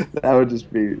 Like, that would just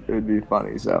be, it would be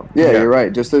funny. So yeah, you're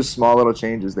right. Just those small little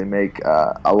changes, they make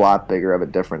a lot bigger of a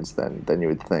difference than you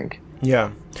would think. Yeah.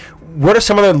 What are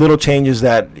some of the little changes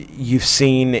that you've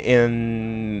seen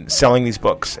in selling these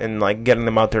books and like getting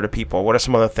them out there to people? What are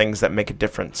some other things that make a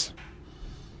difference?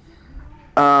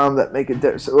 That make a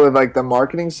difference, so like the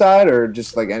marketing side, or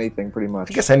just like anything, pretty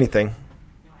much? I guess anything.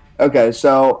 Okay,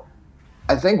 so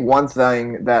I think one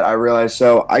thing that I realized,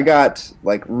 so I got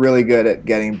like really good at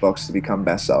getting books to become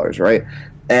bestsellers, right?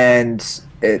 And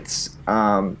it's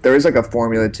there is like a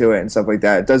formula to it and stuff like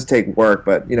that. It does take work,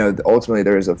 but ultimately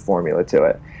there is a formula to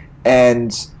it.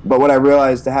 And but what I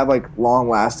realized, to have like long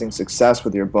lasting success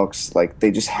with your books, like they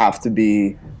just have to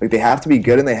be like, they have to be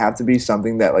good, and they have to be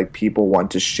something that like people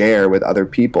want to share with other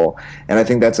people. And I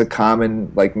think that's a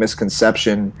common like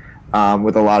misconception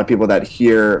with a lot of people that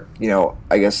hear,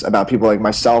 I guess, about people like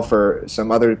myself or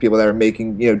some other people that are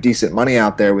making, decent money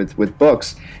out there with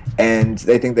books, and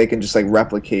they think they can just like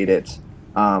replicate it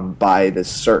by this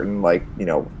certain like,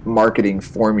 marketing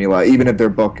formula, even if their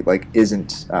book like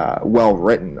isn't well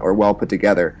written or well put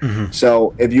together. Mm-hmm.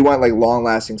 So if you want like long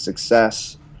lasting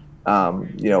success,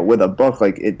 with a book,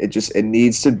 like it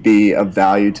needs to be of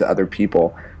value to other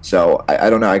people. So I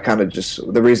don't know. I kind of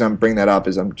just, the reason I'm bringing that up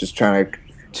is I'm just trying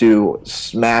to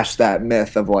smash that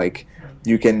myth of like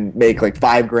you can make like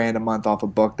 $5,000 a month off a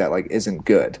book that like isn't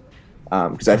good,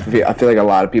 because I feel like a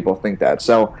lot of people think that.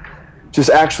 So just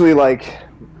actually like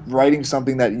writing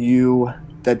something that you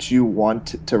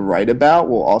want to write about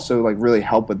will also like really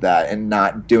help with that, and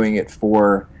not doing it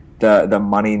for the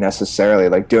money necessarily,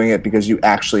 like doing it because you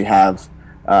actually have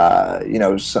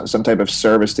some type of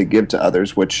service to give to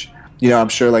others, which I'm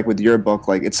sure like with your book,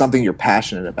 like it's something you're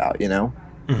passionate about,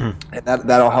 Mm-hmm. And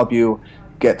that'll help you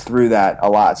get through that a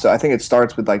lot. So I think it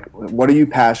starts with like, what are you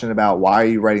passionate about? Why are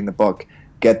you writing the book?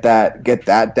 Get that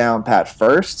down pat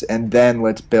first, and then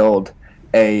let's build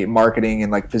a marketing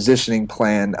and like positioning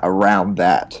plan around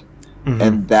that. Mm-hmm.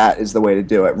 And that is the way to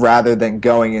do it, rather than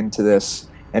going into this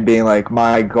and being like,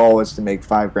 my goal is to make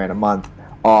 $5,000 a month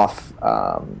off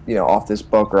off this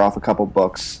book or off a couple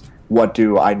books. What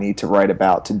do I need to write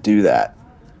about to do that?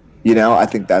 I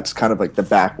think that's kind of like the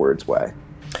backwards way.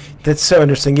 That's so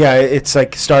interesting. Yeah, it's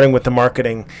like starting with the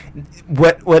marketing.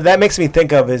 What that makes me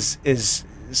think of is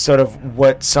sort of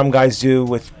what some guys do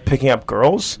with picking up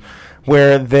girls,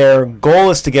 where their goal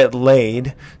is to get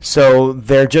laid. So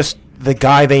they're just the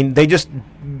guy, they just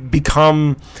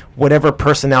become whatever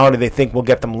personality they think will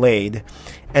get them laid.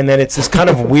 And then it's this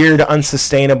kind of weird,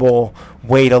 unsustainable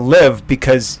way to live,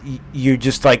 because you're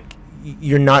just like,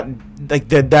 you're not like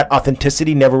that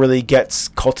authenticity never really gets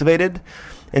cultivated.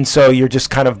 And so you're just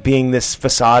kind of being this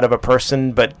facade of a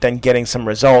person, but then getting some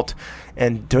result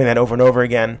and doing that over and over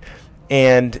again.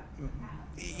 And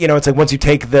it's like once you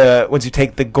take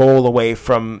the goal away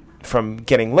from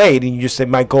getting laid, and you just say,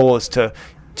 my goal is to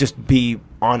just be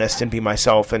honest and be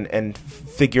myself and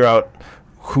figure out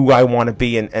who I want to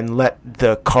be, and let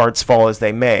the cards fall as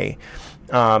they may.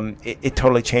 It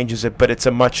totally changes it, but it's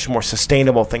a much more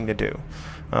sustainable thing to do.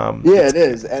 It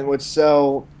is. And what's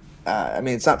so,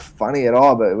 it's not funny at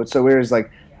all, but what's so weird is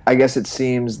like, I guess it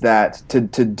seems that to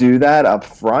do that up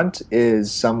front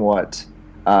is somewhat,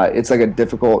 it's like a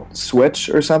difficult switch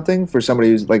or something for somebody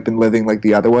who's like been living like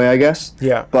the other way, I guess.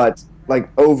 Yeah. But like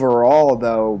overall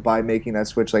though, by making that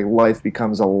switch, like life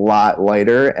becomes a lot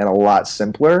lighter and a lot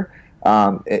simpler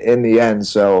in the end.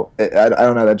 So I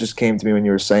don't know, that just came to me when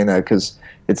you were saying that, because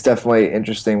it's definitely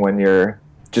interesting when you're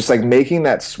just like making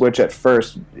that switch at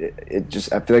first.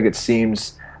 I feel like it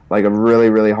seems like a really,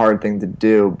 really hard thing to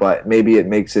do, but maybe it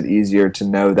makes it easier to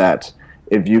know that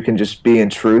if you can just be in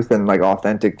truth and like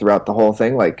authentic throughout the whole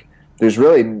thing, like there's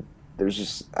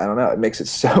just, I don't know, it makes it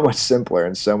so much simpler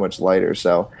and so much lighter.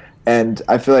 So, and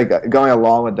I feel like going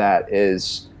along with that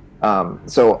is,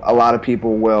 so a lot of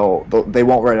people they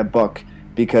won't write a book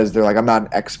because they're like, I'm not an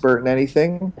expert in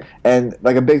anything. And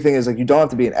like a big thing is like, you don't have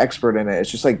to be an expert in it. It's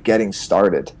just like getting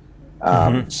started.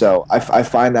 So I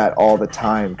find that all the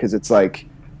time, because it's like,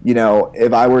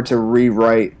 if I were to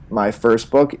rewrite my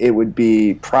first book, it would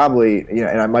be probably,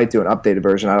 and I might do an updated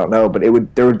version, I don't know, but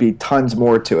there would be tons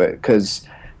more to it, because,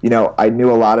 I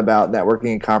knew a lot about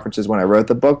networking and conferences when I wrote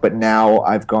the book, but now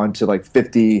I've gone to like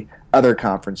 50 other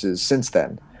conferences since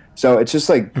then. So it's just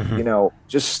like,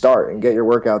 just start and get your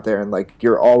work out there, and like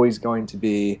you're always going to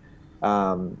be,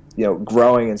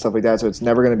 growing and stuff like that. So it's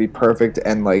never going to be perfect,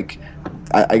 and like,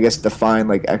 I guess define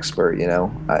like expert,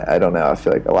 I don't know. I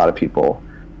feel like a lot of people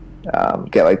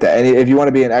get like that. And if you want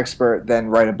to be an expert, then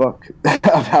write a book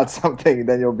about something,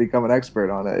 then you'll become an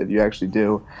expert on it if you actually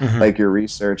do like your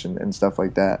research and stuff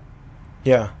like that.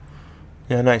 Yeah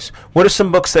Nice. What are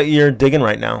some books that you're digging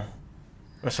right now,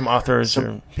 or some authors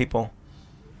or people?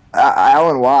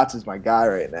 Alan Watts is my guy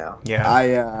right now.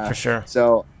 For sure.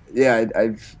 So yeah,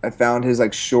 I found his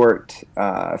like short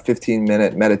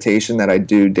 15-minute meditation that I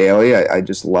do daily. I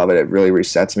just love it. It really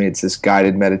resets me. It's this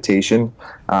guided meditation,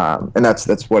 and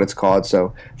that's what it's called.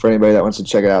 So for anybody that wants to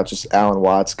check it out, just Alan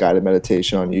Watts guided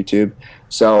meditation on YouTube.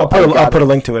 So I'll put a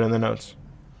link to it in the notes.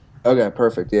 Okay,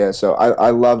 perfect. Yeah, so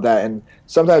I love that, and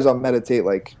sometimes I'll meditate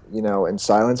like in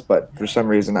silence, but for some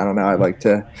reason I don't know. I like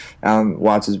to Alan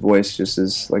Watts' voice just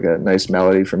is like a nice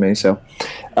melody for me. So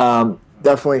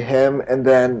definitely him, and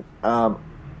then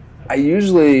I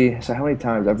usually so how many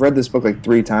times I've read this book like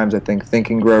 3 times I think. Think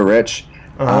and Grow Rich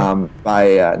Uh-huh.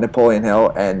 by Napoleon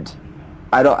Hill, and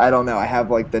I don't know. I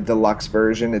have like the deluxe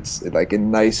version. It's like a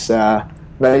nice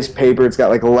paper. It's got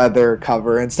like leather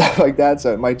cover and stuff like that.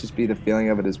 So it might just be the feeling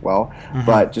of it as well. Mm-hmm.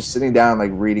 But just sitting down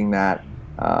like reading that,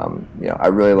 I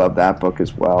really love that book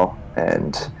as well.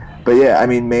 But yeah, I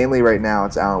mean mainly right now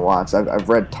it's Alan Watts. I've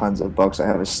read tons of books. I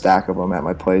have a stack of them at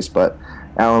my place, but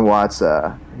Alan Watts,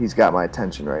 he's got my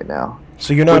attention right now.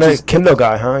 So you're not a Kindle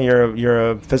guy, huh?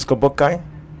 You're a physical book guy?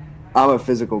 I'm a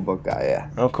physical book guy, yeah.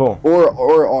 Oh, cool.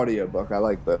 Or audio book. I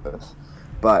like both.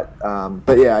 But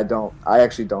yeah, I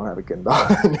actually don't have a Kindle.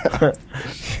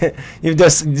 You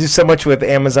just do so much with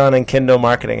Amazon and Kindle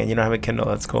marketing, and you don't have a Kindle.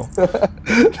 That's cool.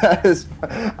 That is,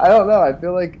 I don't know. I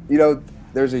feel like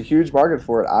there's a huge market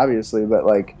for it, obviously, but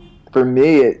like for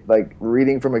me, it like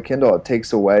reading from a Kindle, it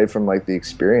takes away from like the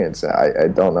experience. I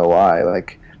don't know why.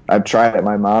 Like I've tried it.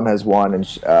 My mom has one, and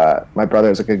my brother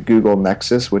has like a Google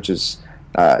Nexus, which is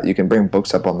you can bring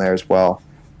books up on there as well.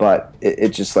 But it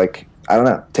just like I don't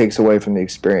know, takes away from the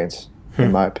experience,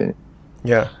 in my opinion.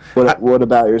 Yeah. What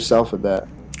about yourself with that?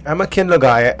 I'm a Kindle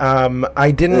guy.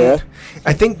 I didn't. Yeah.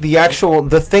 I think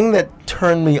the thing that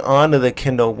turned me on to the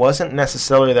Kindle wasn't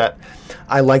necessarily that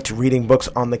I liked reading books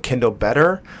on the Kindle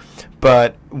better,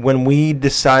 but when we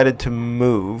decided to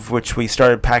move, which we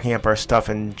started packing up our stuff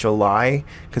in July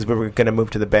because we were going to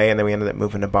move to the Bay, and then we ended up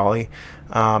moving to Bali.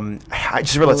 I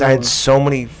just realized I had so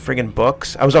many friggin'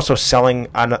 books. I was also selling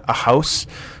on a house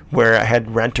where I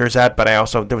had renters at, but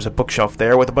there was a bookshelf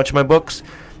there with a bunch of my books.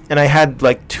 And I had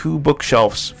like 2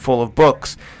 bookshelves full of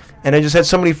books, and I just had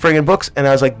so many friggin' books, and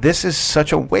I was like, this is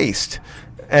such a waste.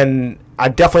 And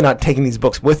I'm definitely not taking these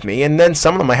books with me. And then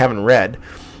some of them I haven't read,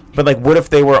 but like, what if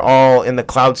they were all in the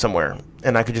cloud somewhere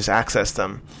and I could just access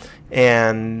them?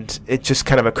 And it just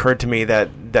kind of occurred to me that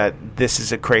this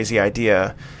is a crazy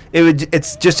idea.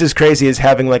 It's just as crazy as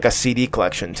having like a CD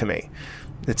collection to me.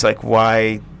 It's like,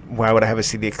 why would I have a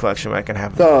CD collection when I can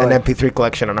have an MP3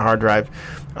 collection on a hard drive?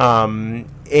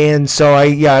 And so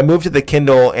I moved to the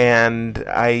Kindle, and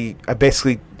I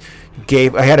basically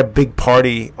I had a big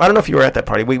party. I don't know if you were at that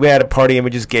party. We had a party, and I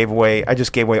just gave away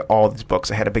all these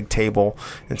books. I had a big table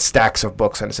and stacks of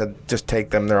books, and I said, just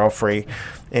take them. They're all free.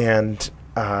 And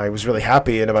I was really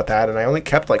happy about that. And I only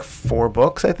kept like 4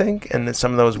 books, I think. And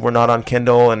some of those were not on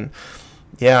Kindle. And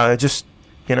yeah, it just,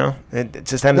 it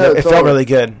just ended up, it felt really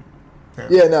good.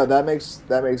 Yeah, no, that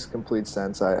makes complete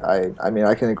sense. I mean,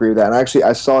 I can agree with that. And actually,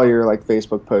 I saw your like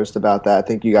Facebook post about that. I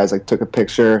think you guys like took a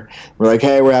picture. We're like,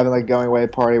 hey, we're having like going away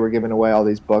party. We're giving away all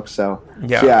these books. So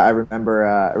yeah, I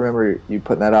remember you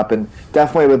putting that up. And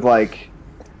definitely with like,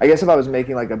 I guess if I was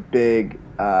making like a big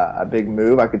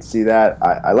move, I could see that.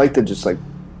 I like to just like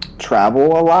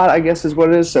travel a lot, I guess is what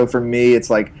it is. So for me,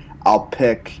 it's like I'll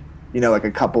pick like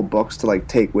a couple books to like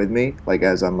take with me, like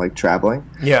as I'm like traveling.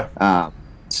 Yeah.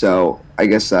 So I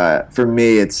guess for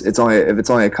me, it's only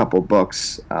a couple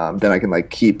books, then I can like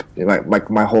keep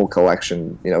my whole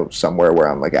collection, somewhere where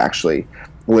I'm like actually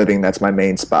living. That's my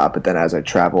main spot. But then as I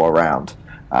travel around,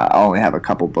 I'll only have a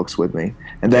couple books with me.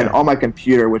 And then on my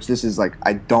computer, which this is like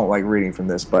I don't like reading from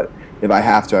this, but if I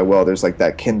have to, I will. There's like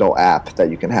that Kindle app that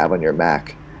you can have on your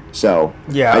Mac. So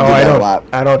yeah,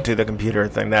 I don't do the computer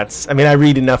thing. I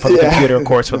read enough on the computer, of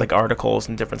course, with like articles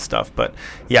and different stuff. But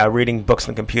yeah, reading books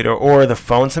on the computer or the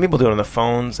phone. Some people do it on the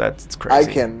phones. That's crazy.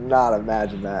 I cannot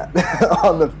imagine that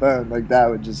on the phone. Like that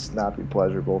would just not be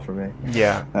pleasurable for me.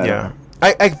 Yeah, yeah.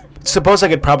 I suppose I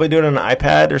could probably do it on an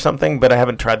iPad or something, but I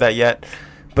haven't tried that yet.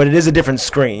 But it is a different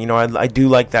screen. I do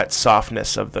like that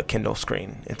softness of the Kindle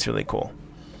screen. It's really cool.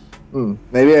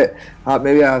 Maybe I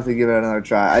have to give it another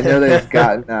try. I know they've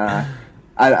gotten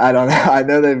I don't know. I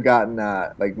know they've gotten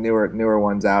like newer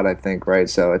ones out, I think, right?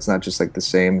 So it's not just like the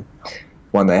same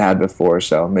one they had before.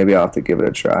 So maybe I'll have to give it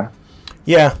a try.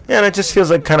 Yeah, and it just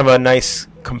feels like kind of a nice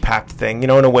compact thing, in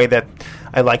a way that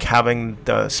I like having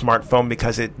the smartphone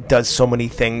because it does so many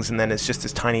things, and then it's just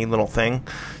this tiny little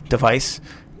device.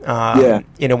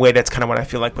 In a way, that's kind of what I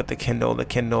feel like with the Kindle. The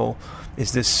Kindle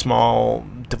is this small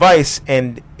device,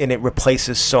 and it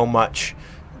replaces so much,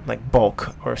 like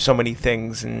bulk or so many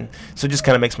things, and so it just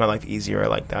kind of makes my life easier. I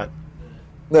like that.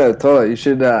 No, totally. You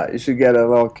should get a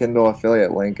little Kindle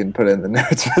affiliate link and put it in the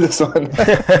notes for this one.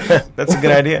 That's a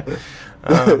good idea.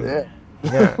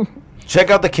 Yeah. Check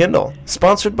out the Kindle,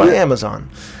 sponsored by Amazon.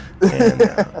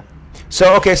 And,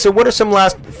 so what are some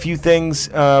last few things?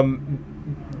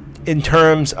 in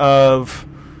terms of,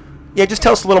 just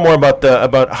tell us a little more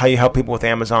about how you help people with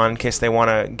Amazon in case they want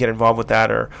to get involved with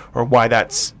that, or why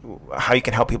that's how you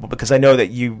can help people, because I know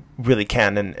that you really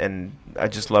can, and I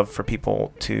just love for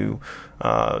people to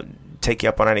take you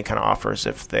up on any kind of offers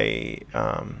if they're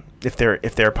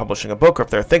publishing a book, or if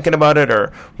they're thinking about it,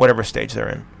 or whatever stage they're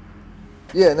in.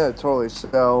 Yeah, no, totally.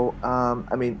 So,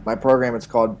 my program, it's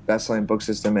called Best Selling Book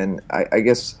System, and I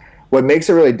guess what makes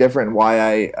it really different and why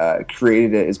I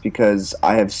created it is because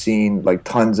I have seen like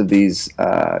tons of these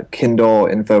Kindle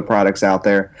info products out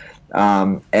there.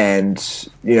 And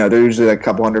they're usually like a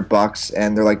couple $100,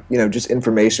 and they're like, just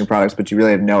information products, but you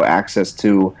really have no access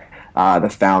to the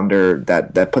founder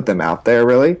that put them out there,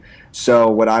 really. So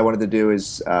what I wanted to do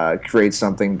is create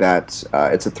something that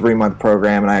it's a 3-month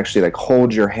program, and I actually like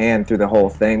hold your hand through the whole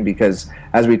thing, because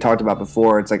as we talked about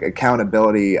before, it's like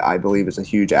accountability, I believe, is a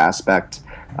huge aspect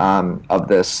of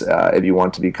this if you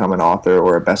want to become an author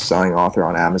or a best-selling author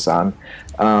on Amazon.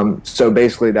 So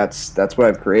basically that's what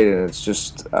I've created, and it's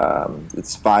just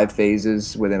it's 5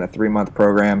 phases within a 3-month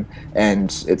program,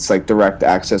 and it's like direct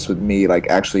access with me, like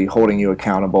actually holding you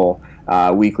accountable,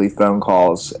 weekly phone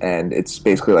calls, and it's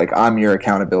basically like I'm your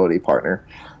accountability partner.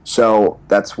 So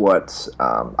that's what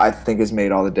I think has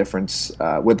made all the difference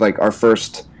with like our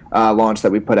first launch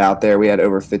that we put out there. We had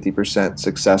over 50%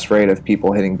 success rate of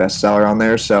people hitting bestseller on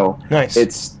there. So nice.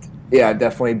 It's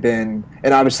definitely been,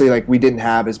 and obviously like we didn't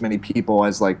have as many people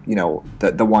as like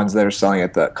the ones that are selling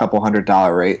at the couple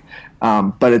 $100 rate,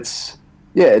 but it's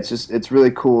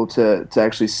really cool to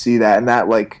actually see that, and that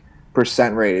like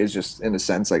percent rate is just in a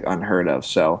sense like unheard of.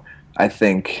 So I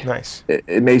think nice.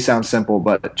 It may sound simple,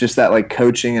 but just that like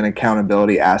coaching and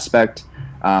accountability aspect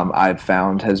I've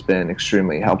found has been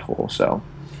extremely helpful. So.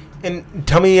 And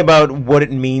tell me about what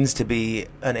it means to be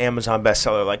an Amazon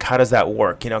bestseller. Like, how does that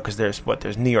work? Because there's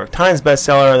New York Times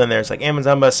bestseller, and then there's like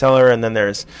Amazon bestseller, and then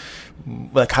there's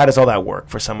like, how does all that work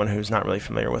for someone who's not really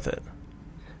familiar with it?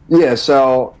 Yeah,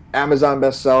 so Amazon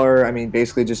bestseller,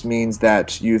 basically just means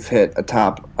that you've hit the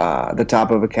top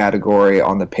of a category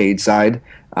on the paid side.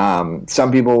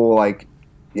 Some people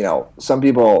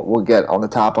will get on the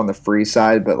top on the free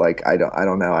side, but like I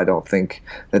don't know. I don't think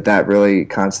that really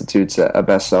constitutes a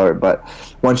bestseller. But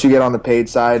once you get on the paid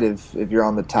side, if you're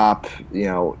on the top,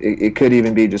 it could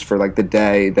even be just for like the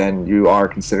day, then you are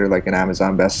considered like an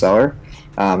Amazon bestseller.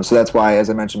 So that's why, as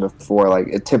I mentioned before, like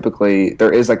it typically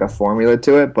there is like a formula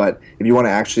to it. But if you want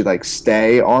to actually like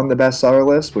stay on the bestseller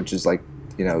list, which is like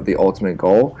the ultimate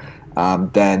goal,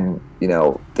 then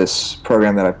this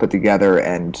program that I put together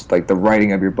and like the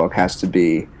writing of your book has to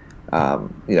be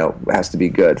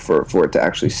good for it to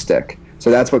actually stick. So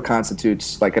that's what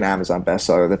constitutes like an Amazon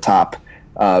bestseller, the top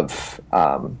of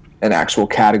an actual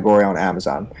category on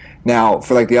Amazon. Now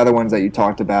for like the other ones that you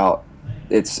talked about,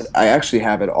 I actually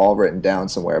have it all written down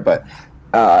somewhere, but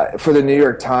for the New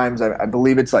York Times, I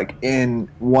believe it's like in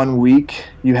 1 week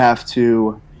you have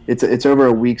to. It's over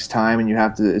a week's time, and you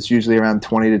have to. It's usually around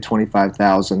 20 to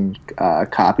 25,000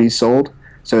 copies sold.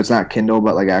 So it's not Kindle,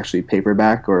 but like actually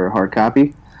paperback or hard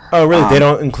copy. Oh, really? They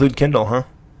don't include Kindle, huh?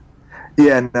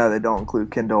 Yeah, no, they don't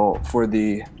include Kindle for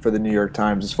the New York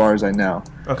Times, as far as I know.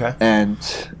 Okay. And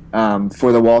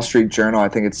for the Wall Street Journal, I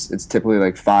think it's typically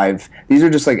like 5. These are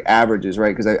just like averages,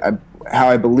 right? Because how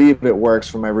I believe it works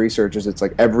from my research is it's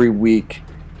like every week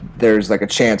there's like a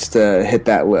chance to hit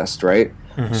that list, right?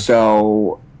 Mm-hmm.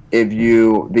 So if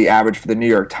the average for the New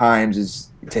York Times is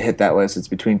to hit that list, it's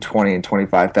between 20 and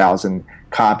 25,000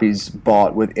 copies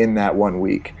bought within that 1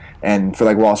 week. And for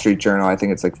like Wall Street Journal, I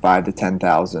think it's like 5 to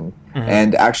 10,000. Mm-hmm.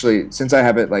 And actually, since I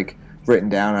have it like written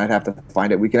down, I'd have to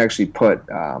find it. We can actually put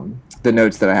the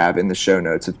notes that I have in the show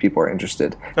notes if people are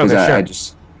interested. Okay,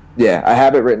 sure. I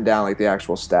have it written down, like the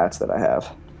actual stats that I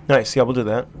have. Nice. Yeah, we'll do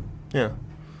that. Yeah.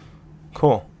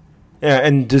 Cool. Yeah,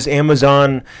 and does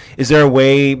Amazon, is there a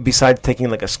way, besides taking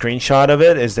like a screenshot of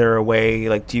it, is there a way,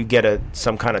 like, do you get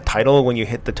some kind of title when you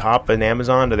hit the top in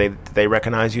Amazon? Do they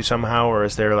recognize you somehow, or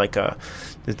is there like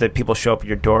did people show up at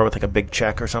your door with like a big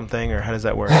check or something, or how does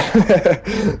that work?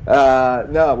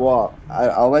 No, well,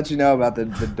 I'll let you know about the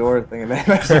door thing.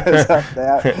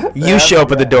 You show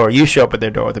up at the door. You show up at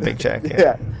their door with a big check.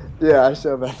 Yeah, I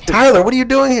show up at the Tyler, door. What are you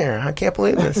doing here? I can't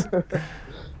believe this.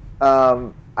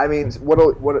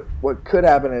 What could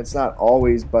happen, and it's not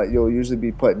always, but you'll usually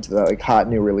be put into the like hot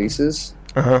new releases.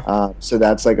 Uh-huh. So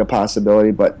that's like a possibility,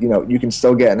 but you can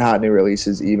still get in hot new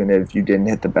releases even if you didn't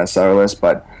hit the bestseller list.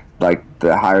 But like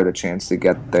the higher the chance to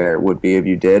get there would be if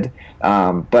you did.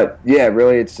 But yeah,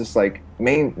 really, it's just like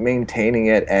maintaining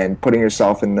it and putting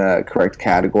yourself in the correct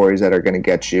categories that are going to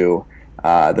get you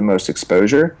the most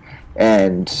exposure.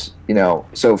 And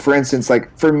so for instance,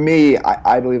 like for me,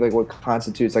 I believe like what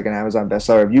constitutes like an Amazon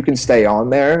bestseller, if you can stay on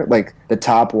there like the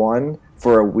top one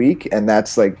for a week, and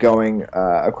that's like going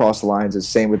across the lines, is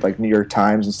same with like New York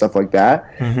Times and stuff like that,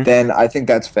 then I think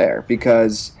that's fair.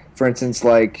 Because for instance,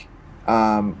 like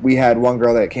we had one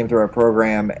girl that came through our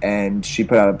program, and she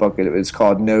put out a book. It was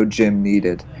called No Gym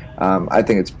Needed. I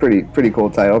think it's pretty cool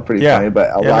title, pretty funny,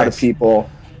 but a lot of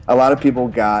people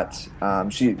got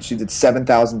she did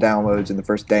 7,000 downloads in the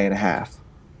first day and a half.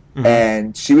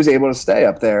 And she was able to stay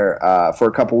up there for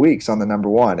a couple weeks on the number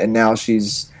one, and now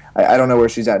I don't know where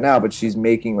she's at now, but she's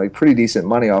making like pretty decent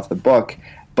money off the book.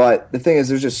 But the thing is,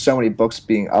 there's just so many books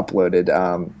being uploaded,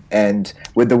 and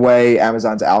with the way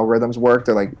Amazon's algorithms work,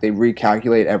 they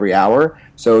recalculate every hour.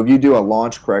 So if you do a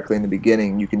launch correctly in the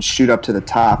beginning, you can shoot up to the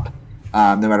top,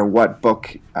 no matter what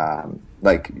book, no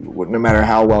matter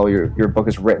how well your book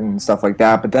is written and stuff like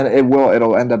that. But then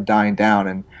it'll end up dying down.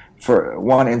 And for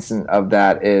one instance of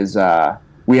that is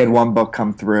we had one book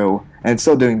come through, and it's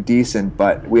still doing decent,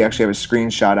 but we actually have a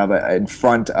screenshot of it in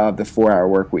front of the 4-Hour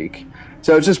Work Week.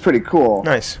 So it's just pretty cool.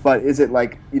 Nice. But is it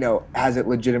has it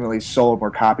legitimately sold more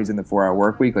copies in the 4-Hour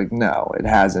Work Week? Like, no, it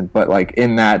hasn't. But like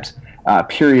in that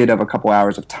period of a couple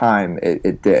hours of time,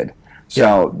 it did.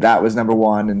 So that was number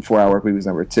one, and 4-Hour Work Week was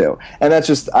number two. And that's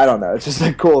just, I don't know, it's just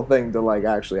a cool thing to like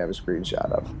actually have a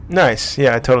screenshot of. Nice.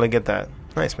 Yeah, I totally get that.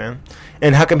 Nice, man.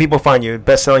 And how can people find you?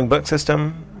 Best-selling book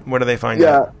system? Where do they find you?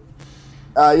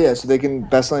 So they can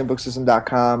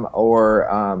bestsellingBookSystem.com,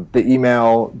 or the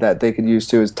email that they could use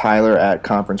too is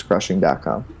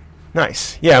tyler@conferencecrushing.com.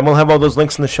 Nice. Yeah, and we'll have all those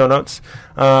links in the show notes.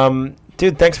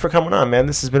 Dude, thanks for coming on, man.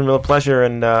 This has been a real pleasure,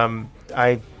 and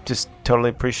I just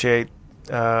totally appreciate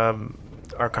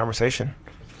our conversation.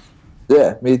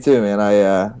 Yeah, me too, man. I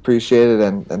appreciate it,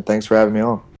 and thanks for having me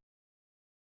on.